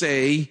usually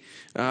say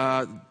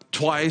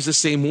twice the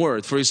same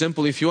word. For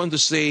example, if you want to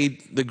say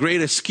the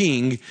greatest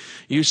king,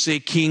 you say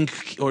king,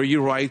 or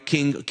you write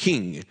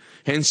king.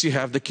 Hence you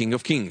have the King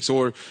of Kings.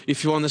 Or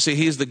if you want to say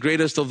he is the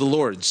greatest of the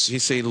lords, you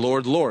say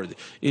Lord, Lord.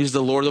 He is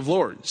the Lord of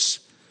lords.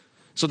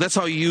 So that's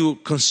how you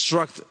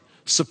construct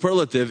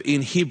superlative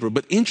in Hebrew.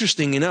 But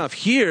interesting enough,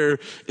 here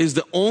is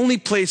the only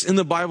place in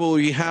the Bible where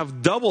you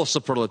have double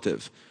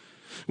superlative,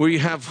 where you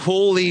have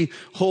holy,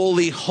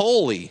 holy,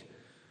 holy.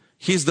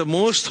 He's the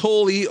most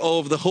holy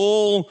of the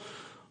whole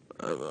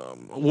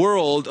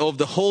world, of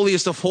the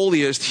holiest of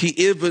holiest. He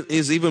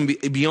is even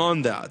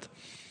beyond that.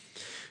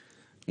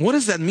 What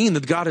does that mean,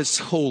 that God is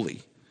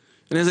holy?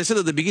 And as I said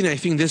at the beginning, I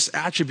think this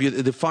attribute,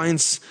 it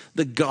defines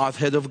the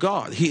Godhead of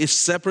God. He is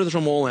separate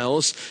from all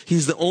else.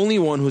 He's the only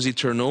one who's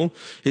eternal.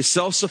 He's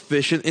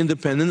self-sufficient,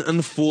 independent,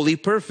 and fully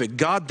perfect.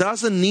 God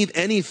doesn't need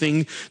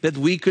anything that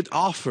we could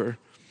offer.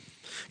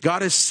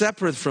 God is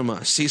separate from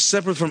us. He's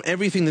separate from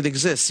everything that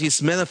exists.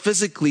 He's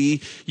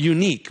metaphysically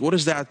unique. What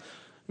does that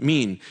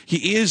mean?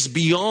 He is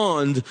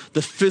beyond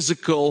the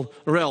physical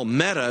realm.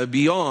 Meta,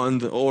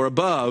 beyond or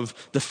above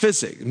the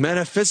physic.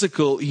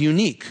 Metaphysical,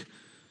 unique.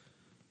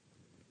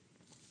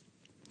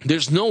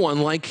 There's no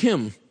one like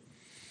him.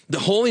 The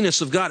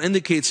holiness of God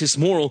indicates his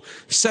moral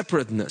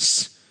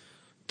separateness.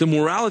 The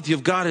morality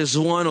of God is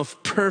one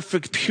of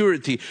perfect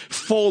purity,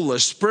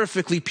 faultless,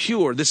 perfectly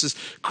pure. This is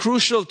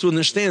crucial to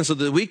understand so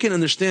that we can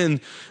understand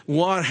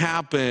what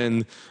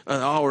happened at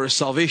our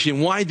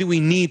salvation. Why do we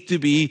need to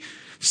be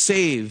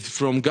saved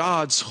from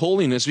God's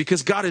holiness?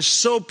 Because God is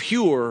so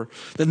pure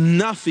that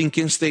nothing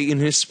can stay in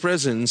his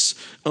presence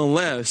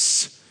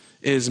unless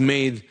it is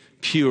made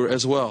pure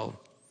as well.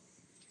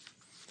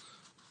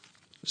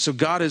 So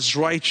God is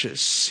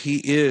righteous. He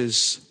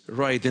is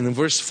right. And in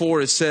verse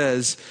 4 it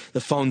says,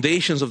 the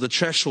foundations of the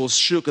threshold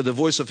shook at the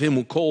voice of him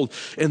who called,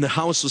 and the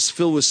house was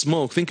filled with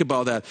smoke. Think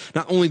about that.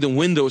 Not only the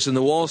windows and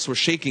the walls were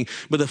shaking,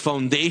 but the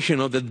foundation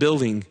of that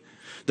building.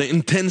 The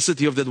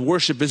intensity of that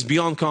worship is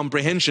beyond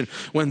comprehension.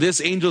 When these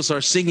angels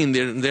are singing,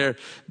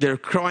 they're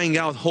crying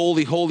out,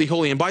 holy, holy,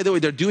 holy. And by the way,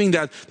 they're doing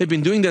that. They've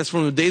been doing that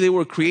from the day they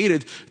were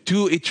created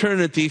to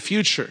eternity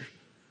future.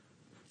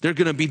 They're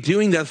going to be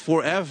doing that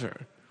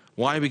forever.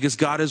 Why? Because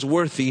God is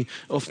worthy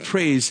of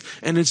praise.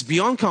 And it's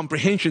beyond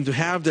comprehension to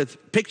have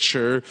that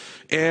picture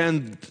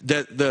and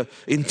that the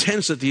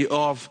intensity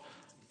of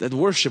that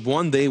worship.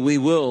 One day we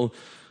will,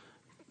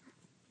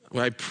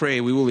 I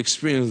pray we will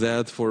experience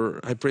that.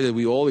 I pray that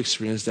we all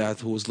experience that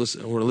who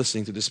are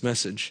listening to this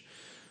message.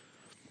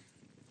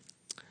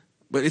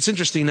 But it's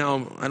interesting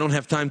now, I don't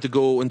have time to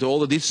go into all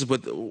the details,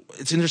 but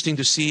it's interesting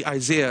to see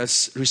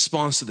Isaiah's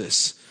response to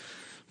this.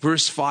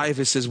 Verse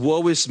 5, it says,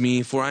 woe is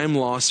me, for I am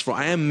lost, for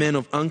I am man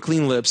of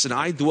unclean lips, and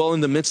I dwell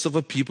in the midst of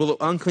a people of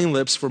unclean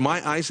lips, for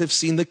my eyes have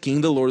seen the King,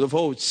 the Lord of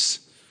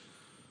hosts.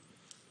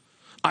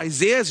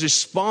 Isaiah's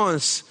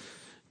response,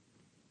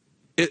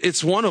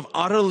 it's one of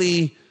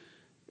utterly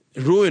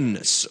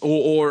ruinedness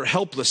or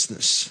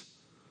helplessness.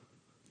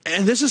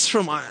 And this is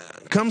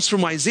comes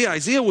from Isaiah.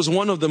 Isaiah was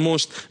one of the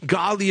most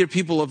godlier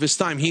people of his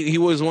time. He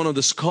was one of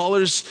the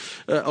scholars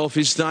of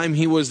his time.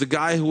 He was the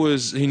guy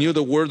he knew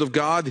the word of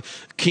God.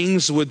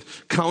 Kings would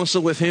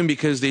counsel with him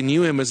because they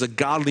knew him as a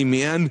godly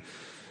man,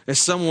 as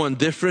someone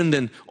different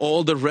than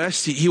all the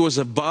rest. He was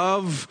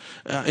above,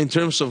 in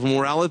terms of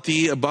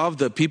morality, above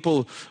the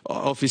people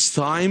of his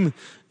time.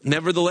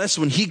 Nevertheless,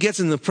 when he gets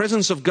in the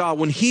presence of God,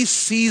 when he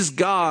sees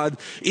God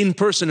in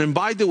person, and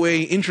by the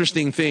way,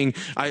 interesting thing,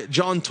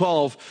 John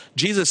 12,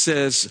 Jesus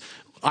says,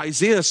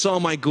 Isaiah saw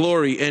my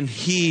glory and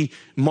he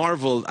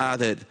marveled at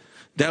it.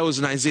 That was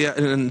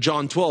in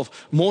John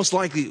 12. Most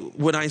likely,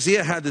 when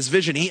Isaiah had this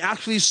vision, he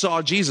actually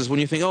saw Jesus. When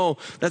you think, oh,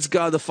 that's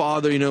God the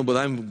Father, but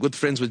I'm good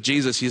friends with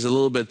Jesus. He's a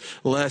little bit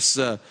less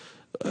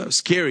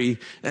scary.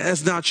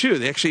 That's not true.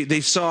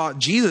 They saw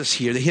Jesus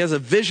here. He has a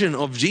vision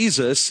of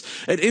Jesus.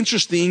 And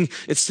interesting,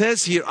 it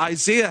says here,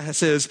 Isaiah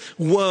says,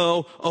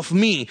 woe of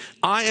me,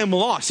 I am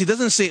lost. He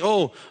doesn't say,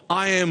 oh,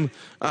 I'm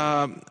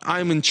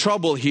in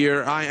trouble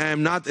here. I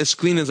am not as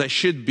clean as I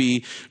should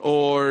be.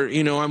 Or,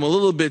 I'm a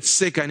little bit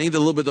sick. I need a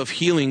little bit of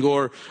healing.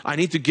 Or I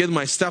need to get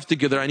my stuff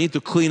together. I need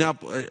to clean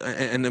up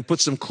and put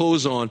some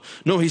clothes on.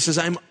 No, he says,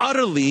 I'm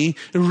utterly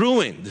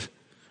ruined.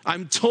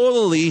 I'm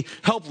totally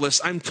helpless.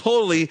 I'm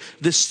totally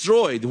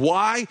destroyed.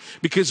 Why?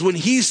 Because when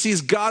he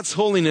sees God's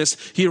holiness,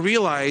 he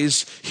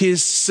realizes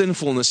his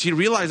sinfulness. He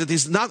realizes that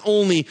he's not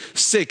only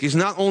sick, he's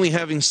not only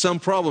having some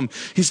problem,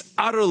 he's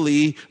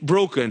utterly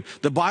broken.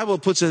 The Bible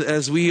puts it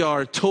as we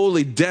are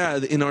totally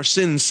dead in our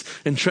sins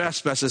and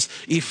trespasses.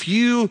 If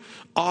you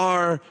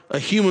are a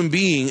human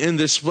being in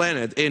this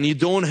planet and you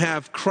don't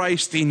have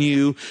Christ in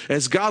you,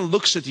 as God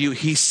looks at you,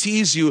 he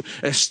sees you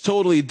as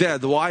totally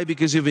dead. Why?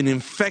 Because you've been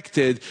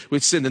infected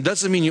with sin. sin. It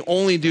doesn't mean you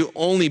only do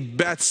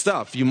bad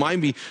stuff. You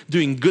might be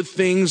doing good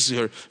things.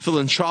 You're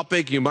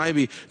philanthropic. You might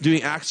be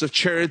doing acts of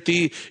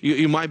charity.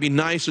 You might be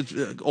nice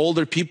with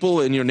older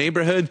people in your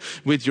neighborhood,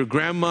 with your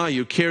grandma.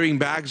 You're carrying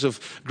bags of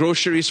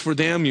groceries for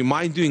them. You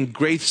might be doing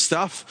great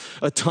stuff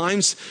at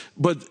times.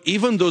 But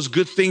even those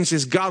good things,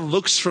 is God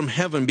looks from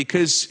heaven,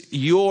 because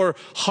your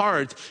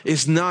heart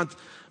is not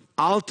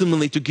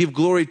ultimately to give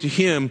glory to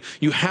Him.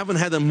 You haven't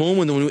had a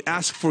moment when you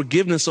ask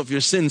forgiveness of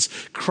your sins.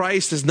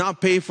 Christ has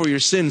not paid for your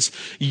sins.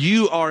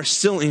 You are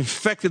still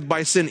infected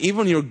by sin.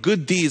 Even your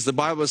good deeds, the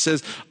Bible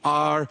says,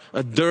 are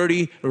a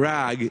dirty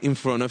rag in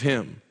front of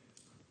Him.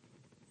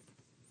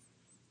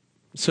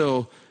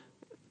 So,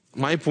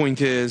 my point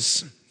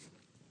is,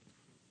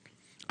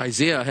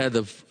 Isaiah had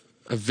a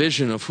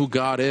vision of who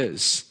God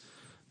is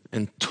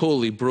and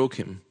totally broke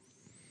him.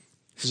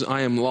 He says,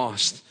 I am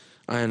lost.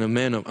 I am a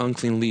man of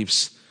unclean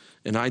lips,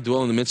 and I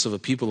dwell in the midst of a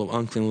people of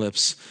unclean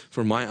lips,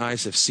 for my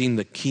eyes have seen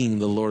the King,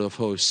 the Lord of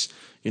hosts.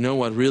 You know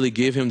what really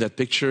gave him that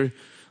picture?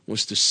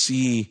 Was to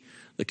see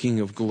the King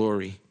of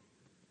glory.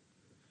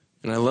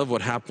 And I love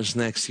what happens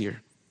next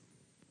here.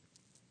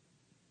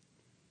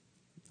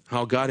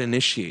 How God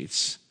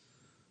initiates.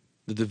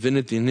 The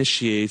divinity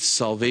initiates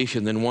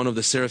salvation. Then one of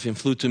the seraphim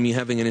flew to me,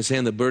 having in his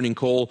hand a burning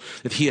coal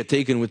that he had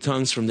taken with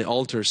tongues from the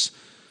altar.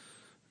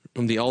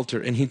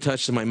 And he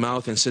touched my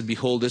mouth and said,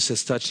 behold, this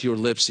has touched your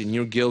lips, and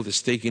your guilt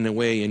is taken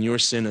away, and your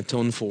sin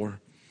atoned for.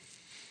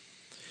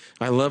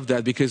 I love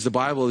that, because the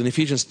Bible in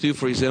Ephesians 2,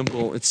 for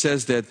example, it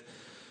says that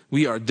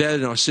we are dead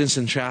in our sins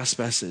and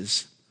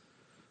trespasses.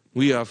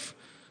 We have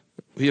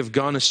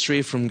gone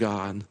astray from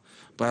God.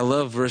 But I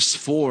love verse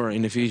 4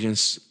 in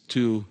Ephesians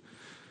 2.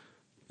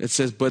 It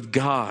says, but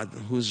God,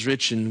 who is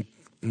rich in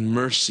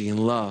mercy and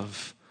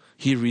love,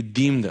 He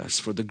redeemed us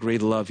for the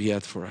great love He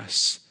had for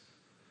us.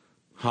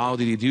 How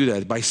did He do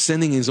that? By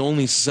sending His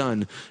only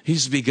Son,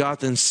 His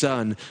begotten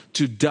Son,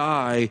 to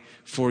die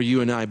for you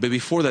and I. But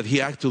before that, He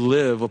had to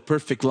live a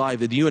perfect life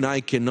that you and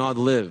I cannot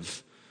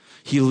live.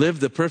 He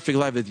lived the perfect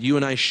life that you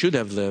and I should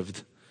have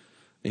lived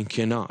and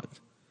cannot.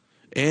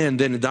 And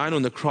then died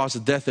on the cross, a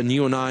death that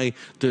you and I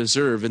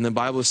deserve. And the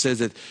Bible says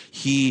that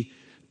He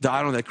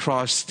died on that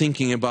cross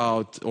thinking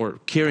about or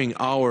carrying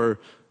our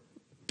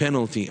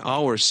penalty,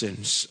 our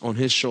sins on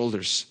His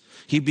shoulders.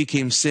 He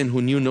became sin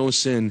who knew no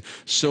sin,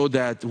 so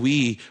that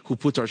we who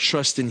put our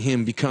trust in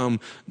Him become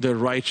the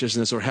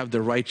righteousness, or have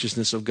the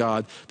righteousness of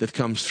God that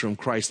comes from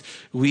Christ.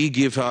 We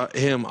give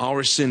Him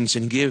our sins,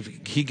 and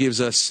He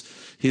gives us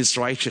His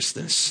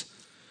righteousness.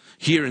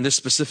 Here in this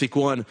specific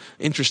one,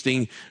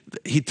 interesting,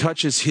 He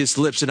touches His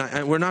lips.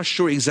 And we're not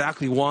sure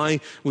exactly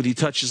why would He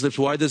touch His lips.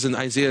 Why doesn't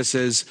Isaiah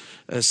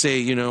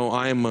say,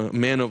 I am a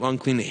man of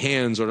unclean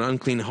hands or an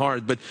unclean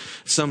heart? But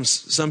some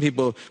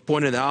people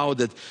pointed out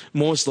that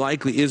most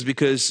likely is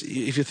because,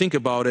 if you think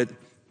about it,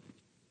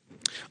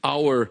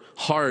 our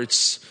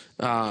hearts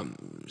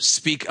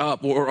speak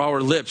up, or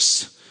our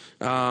lips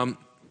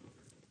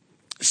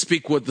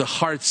speak what the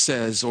heart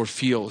says or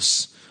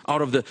feels.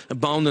 Out of the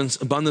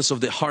abundance of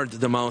the heart,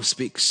 the mouth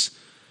speaks.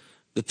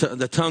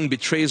 The tongue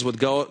betrays what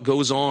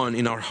goes on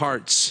in our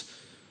hearts.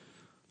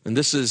 And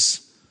this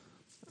is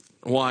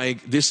why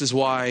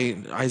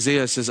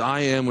Isaiah says,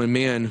 I am a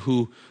man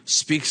who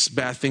speaks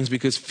bad things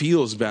because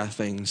feels bad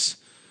things.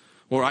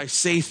 Or I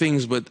say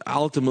things, but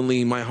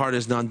ultimately my heart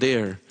is not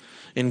there.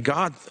 And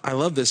God, I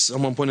love this.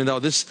 Someone pointed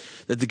out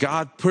that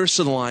God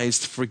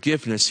personalized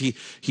forgiveness.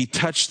 He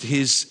touched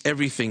His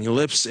everything,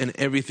 lips and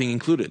everything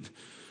included.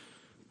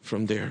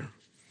 From there,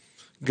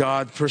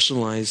 God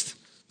personalized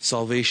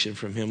salvation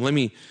from Him. Let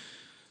me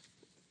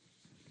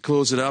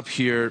close it up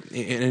here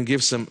and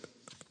give some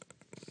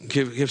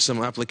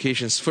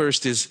applications.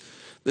 First is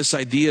this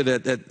idea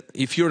that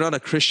if you're not a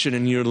Christian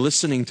and you're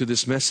listening to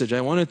this message,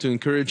 I wanted to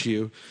encourage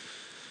you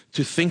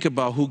to think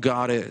about who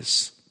God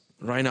is.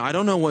 Right now, I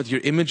don't know what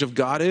your image of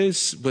God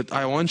is, but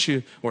I want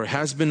you, or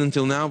has been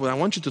until now, but I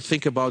want you to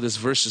think about these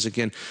verses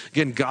again.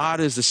 Again, God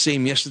is the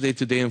same yesterday,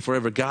 today, and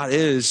forever. God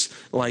is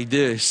like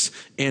this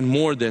and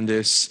more than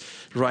this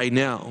right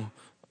now,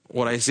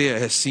 what Isaiah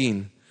has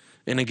seen.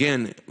 And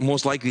again,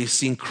 most likely he's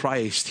seen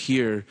Christ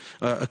here,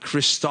 a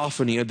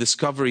Christophany, a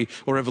discovery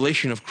or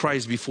revelation of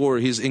Christ before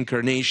His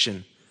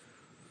incarnation.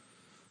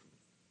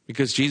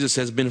 Because Jesus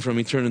has been from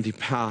eternity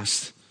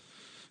past.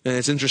 And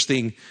it's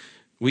interesting,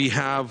 we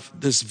have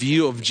this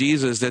view of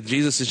Jesus, that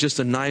Jesus is just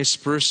a nice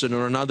person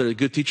or a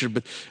good teacher.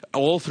 But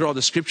all throughout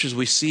the scriptures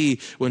we see,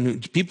 when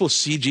people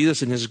see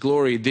Jesus in His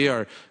glory, they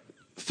are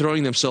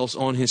throwing themselves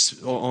on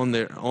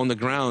the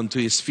ground to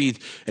His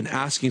feet and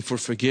asking for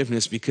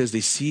forgiveness because they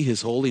see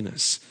His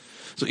holiness.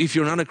 So if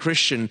you're not a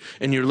Christian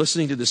and you're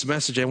listening to this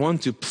message, I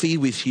want to plead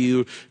with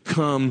you,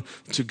 come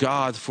to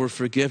God for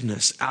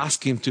forgiveness.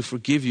 Ask Him to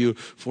forgive you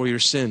for your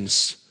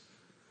sins.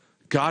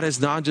 God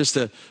is not just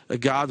a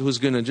God who's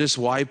going to just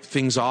wipe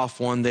things off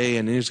one day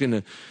and He's going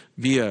to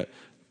be a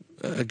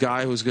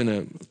guy who's going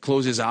to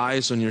close His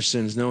eyes on your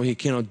sins. No, He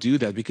cannot do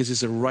that because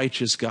He's a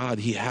righteous God.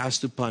 He has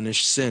to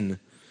punish sin,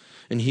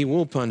 and He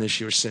will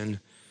punish your sin.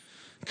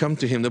 Come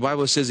to Him. The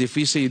Bible says if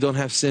we say you don't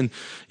have sin,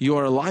 you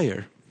are a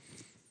liar.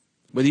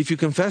 But if you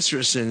confess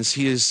your sins,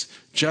 He is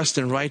just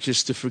and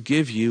righteous to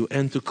forgive you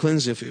and to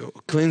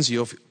cleanse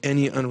you of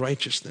any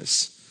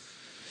unrighteousness.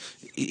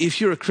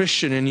 If you're a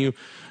Christian and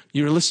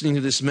you're listening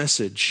to this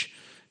message,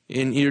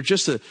 and you're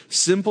just a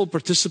simple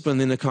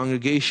participant in the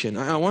congregation,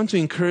 I want to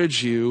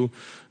encourage you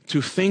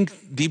to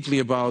think deeply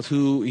about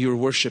who you're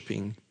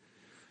worshiping.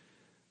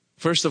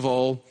 First of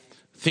all,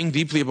 think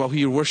deeply about who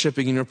you're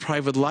worshiping in your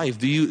private life.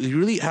 Do you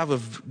really have a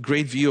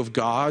great view of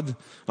God,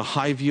 a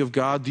high view of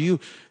God? Do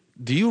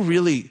you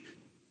really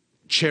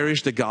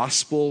cherish the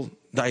gospel,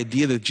 the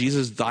idea that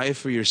Jesus died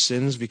for your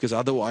sins, because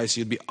otherwise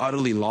you'd be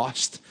utterly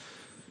lost?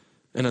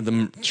 And at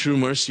the true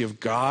mercy of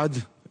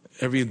God,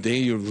 every day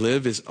you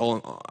live is all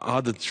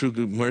the true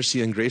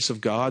mercy and grace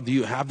of God. Do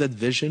you have that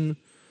vision?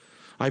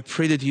 I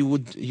pray that you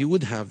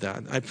would have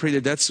that. I pray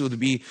that would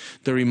be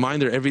the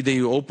reminder every day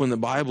you open the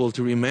Bible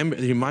to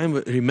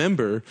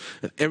remember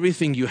that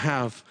everything you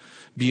have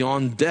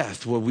beyond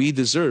death, what we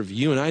deserve,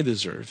 you and I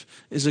deserve,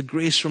 is a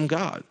grace from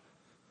God.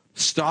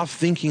 Stop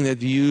thinking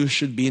that you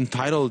should be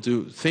entitled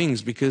to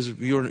things, because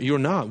you're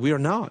not. We are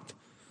not.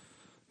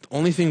 The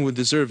only thing we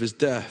deserve is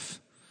death.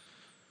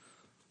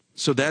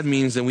 So that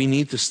means that we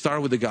need to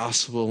start with the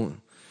gospel,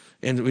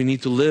 and we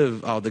need to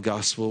live out the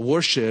gospel.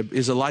 Worship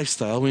is a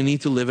lifestyle. We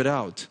need to live it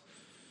out.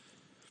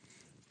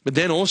 But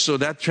then also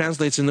that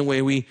translates in the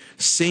way we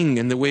sing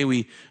and the way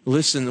we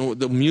listen,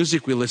 the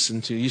music we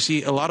listen to. You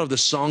see, a lot of the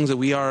songs that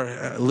we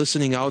are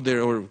listening out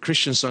there, or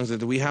Christian songs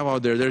that we have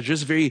out there, they're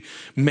just very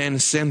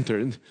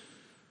man-centered,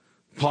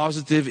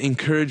 positive,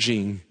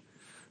 encouraging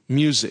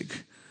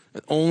music.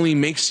 It only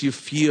makes you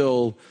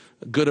feel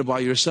good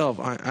about yourself.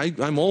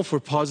 I'm all for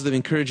positive,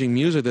 encouraging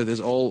music that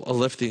is all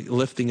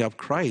lifting up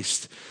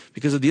Christ.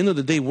 Because at the end of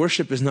the day,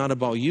 worship is not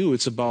about you.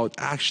 It's about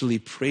actually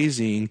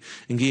praising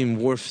and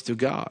giving worth to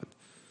God.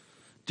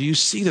 Do you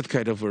see that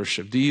kind of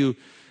worship? Do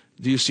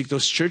you seek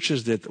those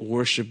churches that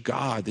worship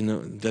God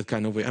in that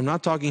kind of way? I'm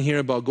not talking here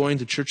about going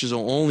to churches that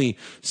only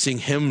sing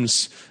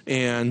hymns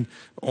and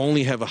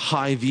only have a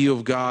high view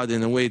of God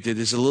in a way that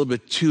is a little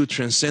bit too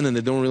transcendent.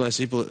 They don't realize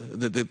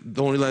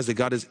that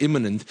God is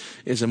immanent,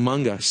 is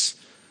among us.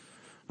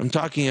 I'm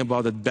talking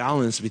about that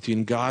balance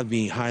between God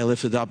being high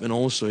lifted up and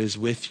also is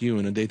with you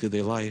in a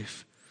day-to-day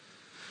life.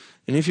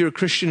 And if you're a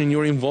Christian and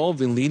you're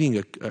involved in leading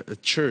a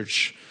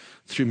church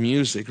through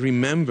music,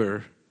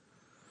 remember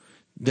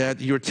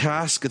that your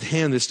task at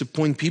hand is to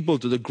point people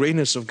to the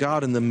greatness of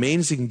God and the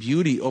amazing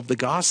beauty of the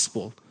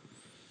gospel.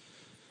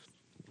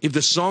 If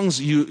the songs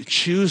you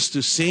choose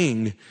to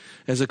sing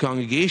as a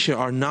congregation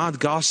are not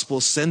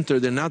gospel-centered,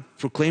 they're not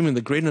proclaiming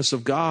the greatness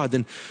of God,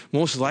 then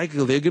most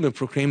likely they're going to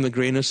proclaim the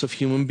greatness of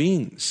human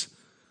beings.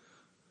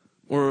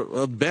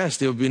 Or at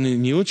best, they'll be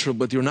neutral,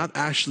 but you're not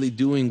actually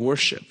doing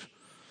worship.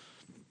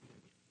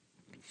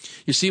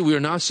 You see, we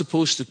are not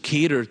supposed to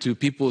cater to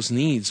people's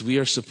needs. We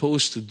are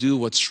supposed to do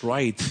what's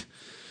right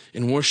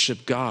and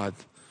worship God.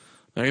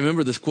 I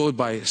remember this quote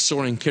by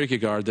Søren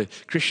Kierkegaard, the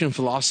Christian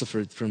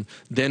philosopher from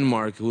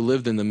Denmark who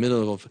lived in the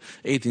middle of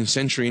 18th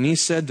century. And he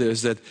said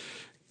this, that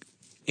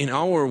in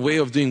our way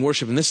of doing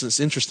worship, and this is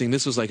interesting,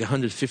 this was like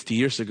 150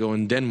 years ago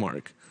in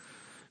Denmark,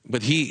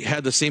 but he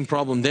had the same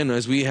problem then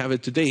as we have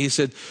it today. He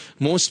said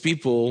most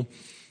people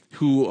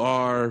who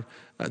are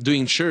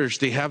doing church,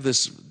 they have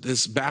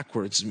this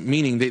backwards,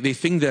 meaning they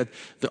think that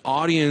the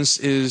audience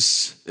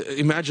is,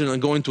 imagine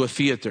going to a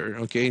theater,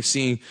 okay,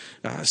 seeing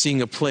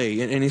a play,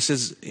 and he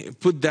says,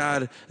 put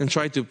that and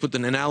try to put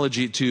an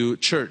analogy to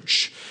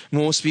church.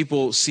 Most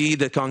people see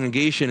the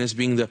congregation as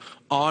being the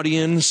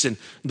audience, and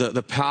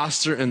the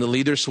pastor and the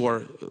leaders who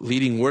are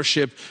leading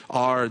worship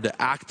are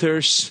the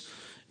actors,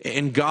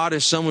 and God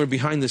is somewhere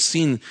behind the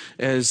scene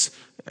as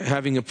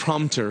having a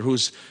prompter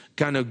who's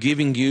kind of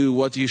giving you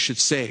what you should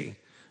say.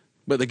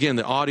 But again,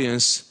 the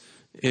audience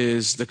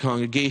is the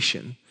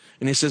congregation.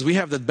 And he says we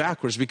have that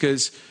backwards,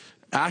 because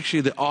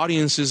actually the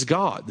audience is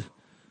God.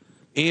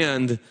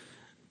 And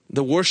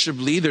the worship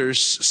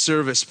leaders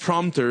serve as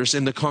prompters,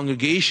 and the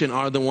congregation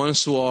are the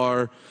ones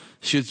who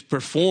should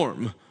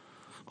perform,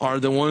 are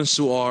the ones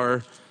who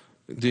are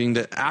doing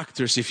the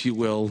actors, if you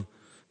will.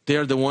 They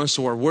are the ones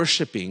who are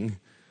worshiping,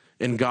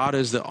 and God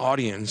is the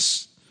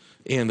audience,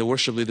 and the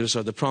worship leaders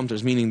are the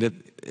prompters, meaning that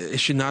it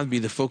should not be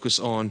the focus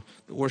on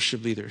the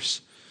worship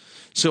leaders.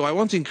 So I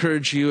want to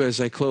encourage you as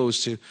I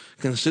close to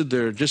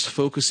consider just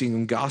focusing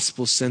on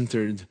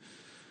gospel-centered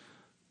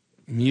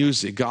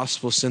music,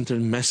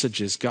 gospel-centered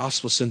messages,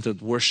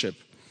 gospel-centered worship.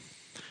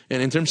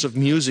 And in terms of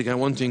music, I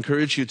want to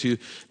encourage you to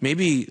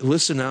maybe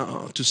listen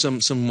out to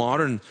some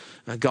modern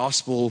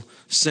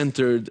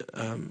gospel-centered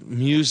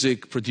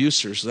music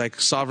producers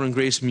like Sovereign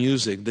Grace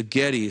Music, The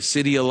Getty,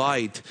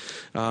 CityAlight.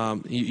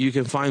 You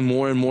can find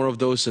more and more of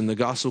those in the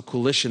Gospel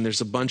Coalition.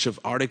 There's a bunch of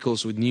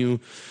articles with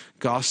new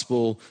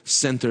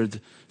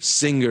gospel-centered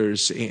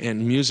singers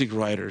and music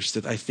writers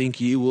that I think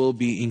you will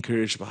be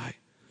encouraged by.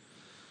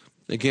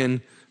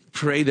 Again,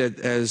 pray that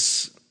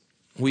as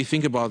we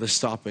think about this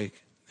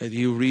topic, that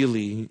you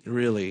really,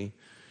 really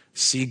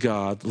see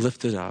God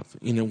lifted up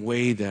in a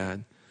way that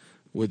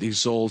would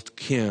exalt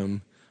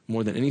Him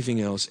more than anything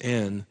else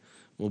and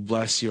will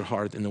bless your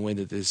heart in a way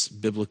that is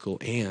biblical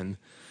and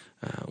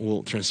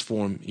will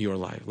transform your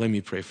life. Let me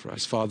pray for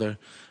us. Father,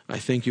 I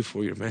thank you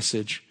for your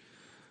message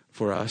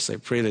for us. I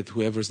pray that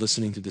whoever's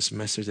listening to this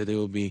message, that they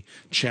will be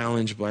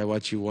challenged by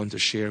what you want to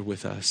share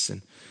with us.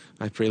 And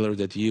I pray, Lord,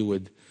 that you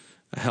would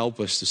help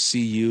us to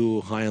see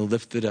you high and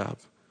lifted up,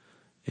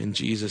 and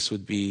Jesus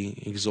would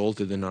be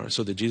exalted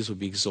so that Jesus would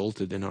be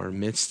exalted in our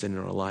midst and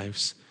in our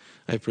lives.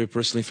 I pray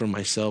personally for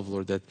myself,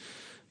 Lord, that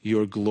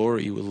your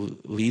glory will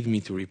lead me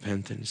to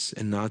repentance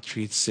and not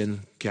treat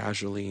sin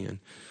casually and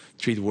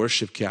treat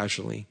worship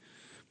casually.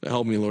 But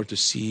help me, Lord, to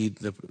see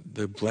the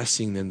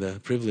blessing and the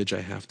privilege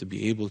I have to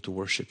be able to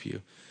worship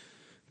you.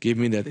 Give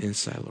me that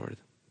insight, Lord.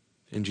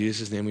 In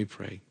Jesus' name we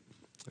pray.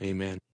 Amen.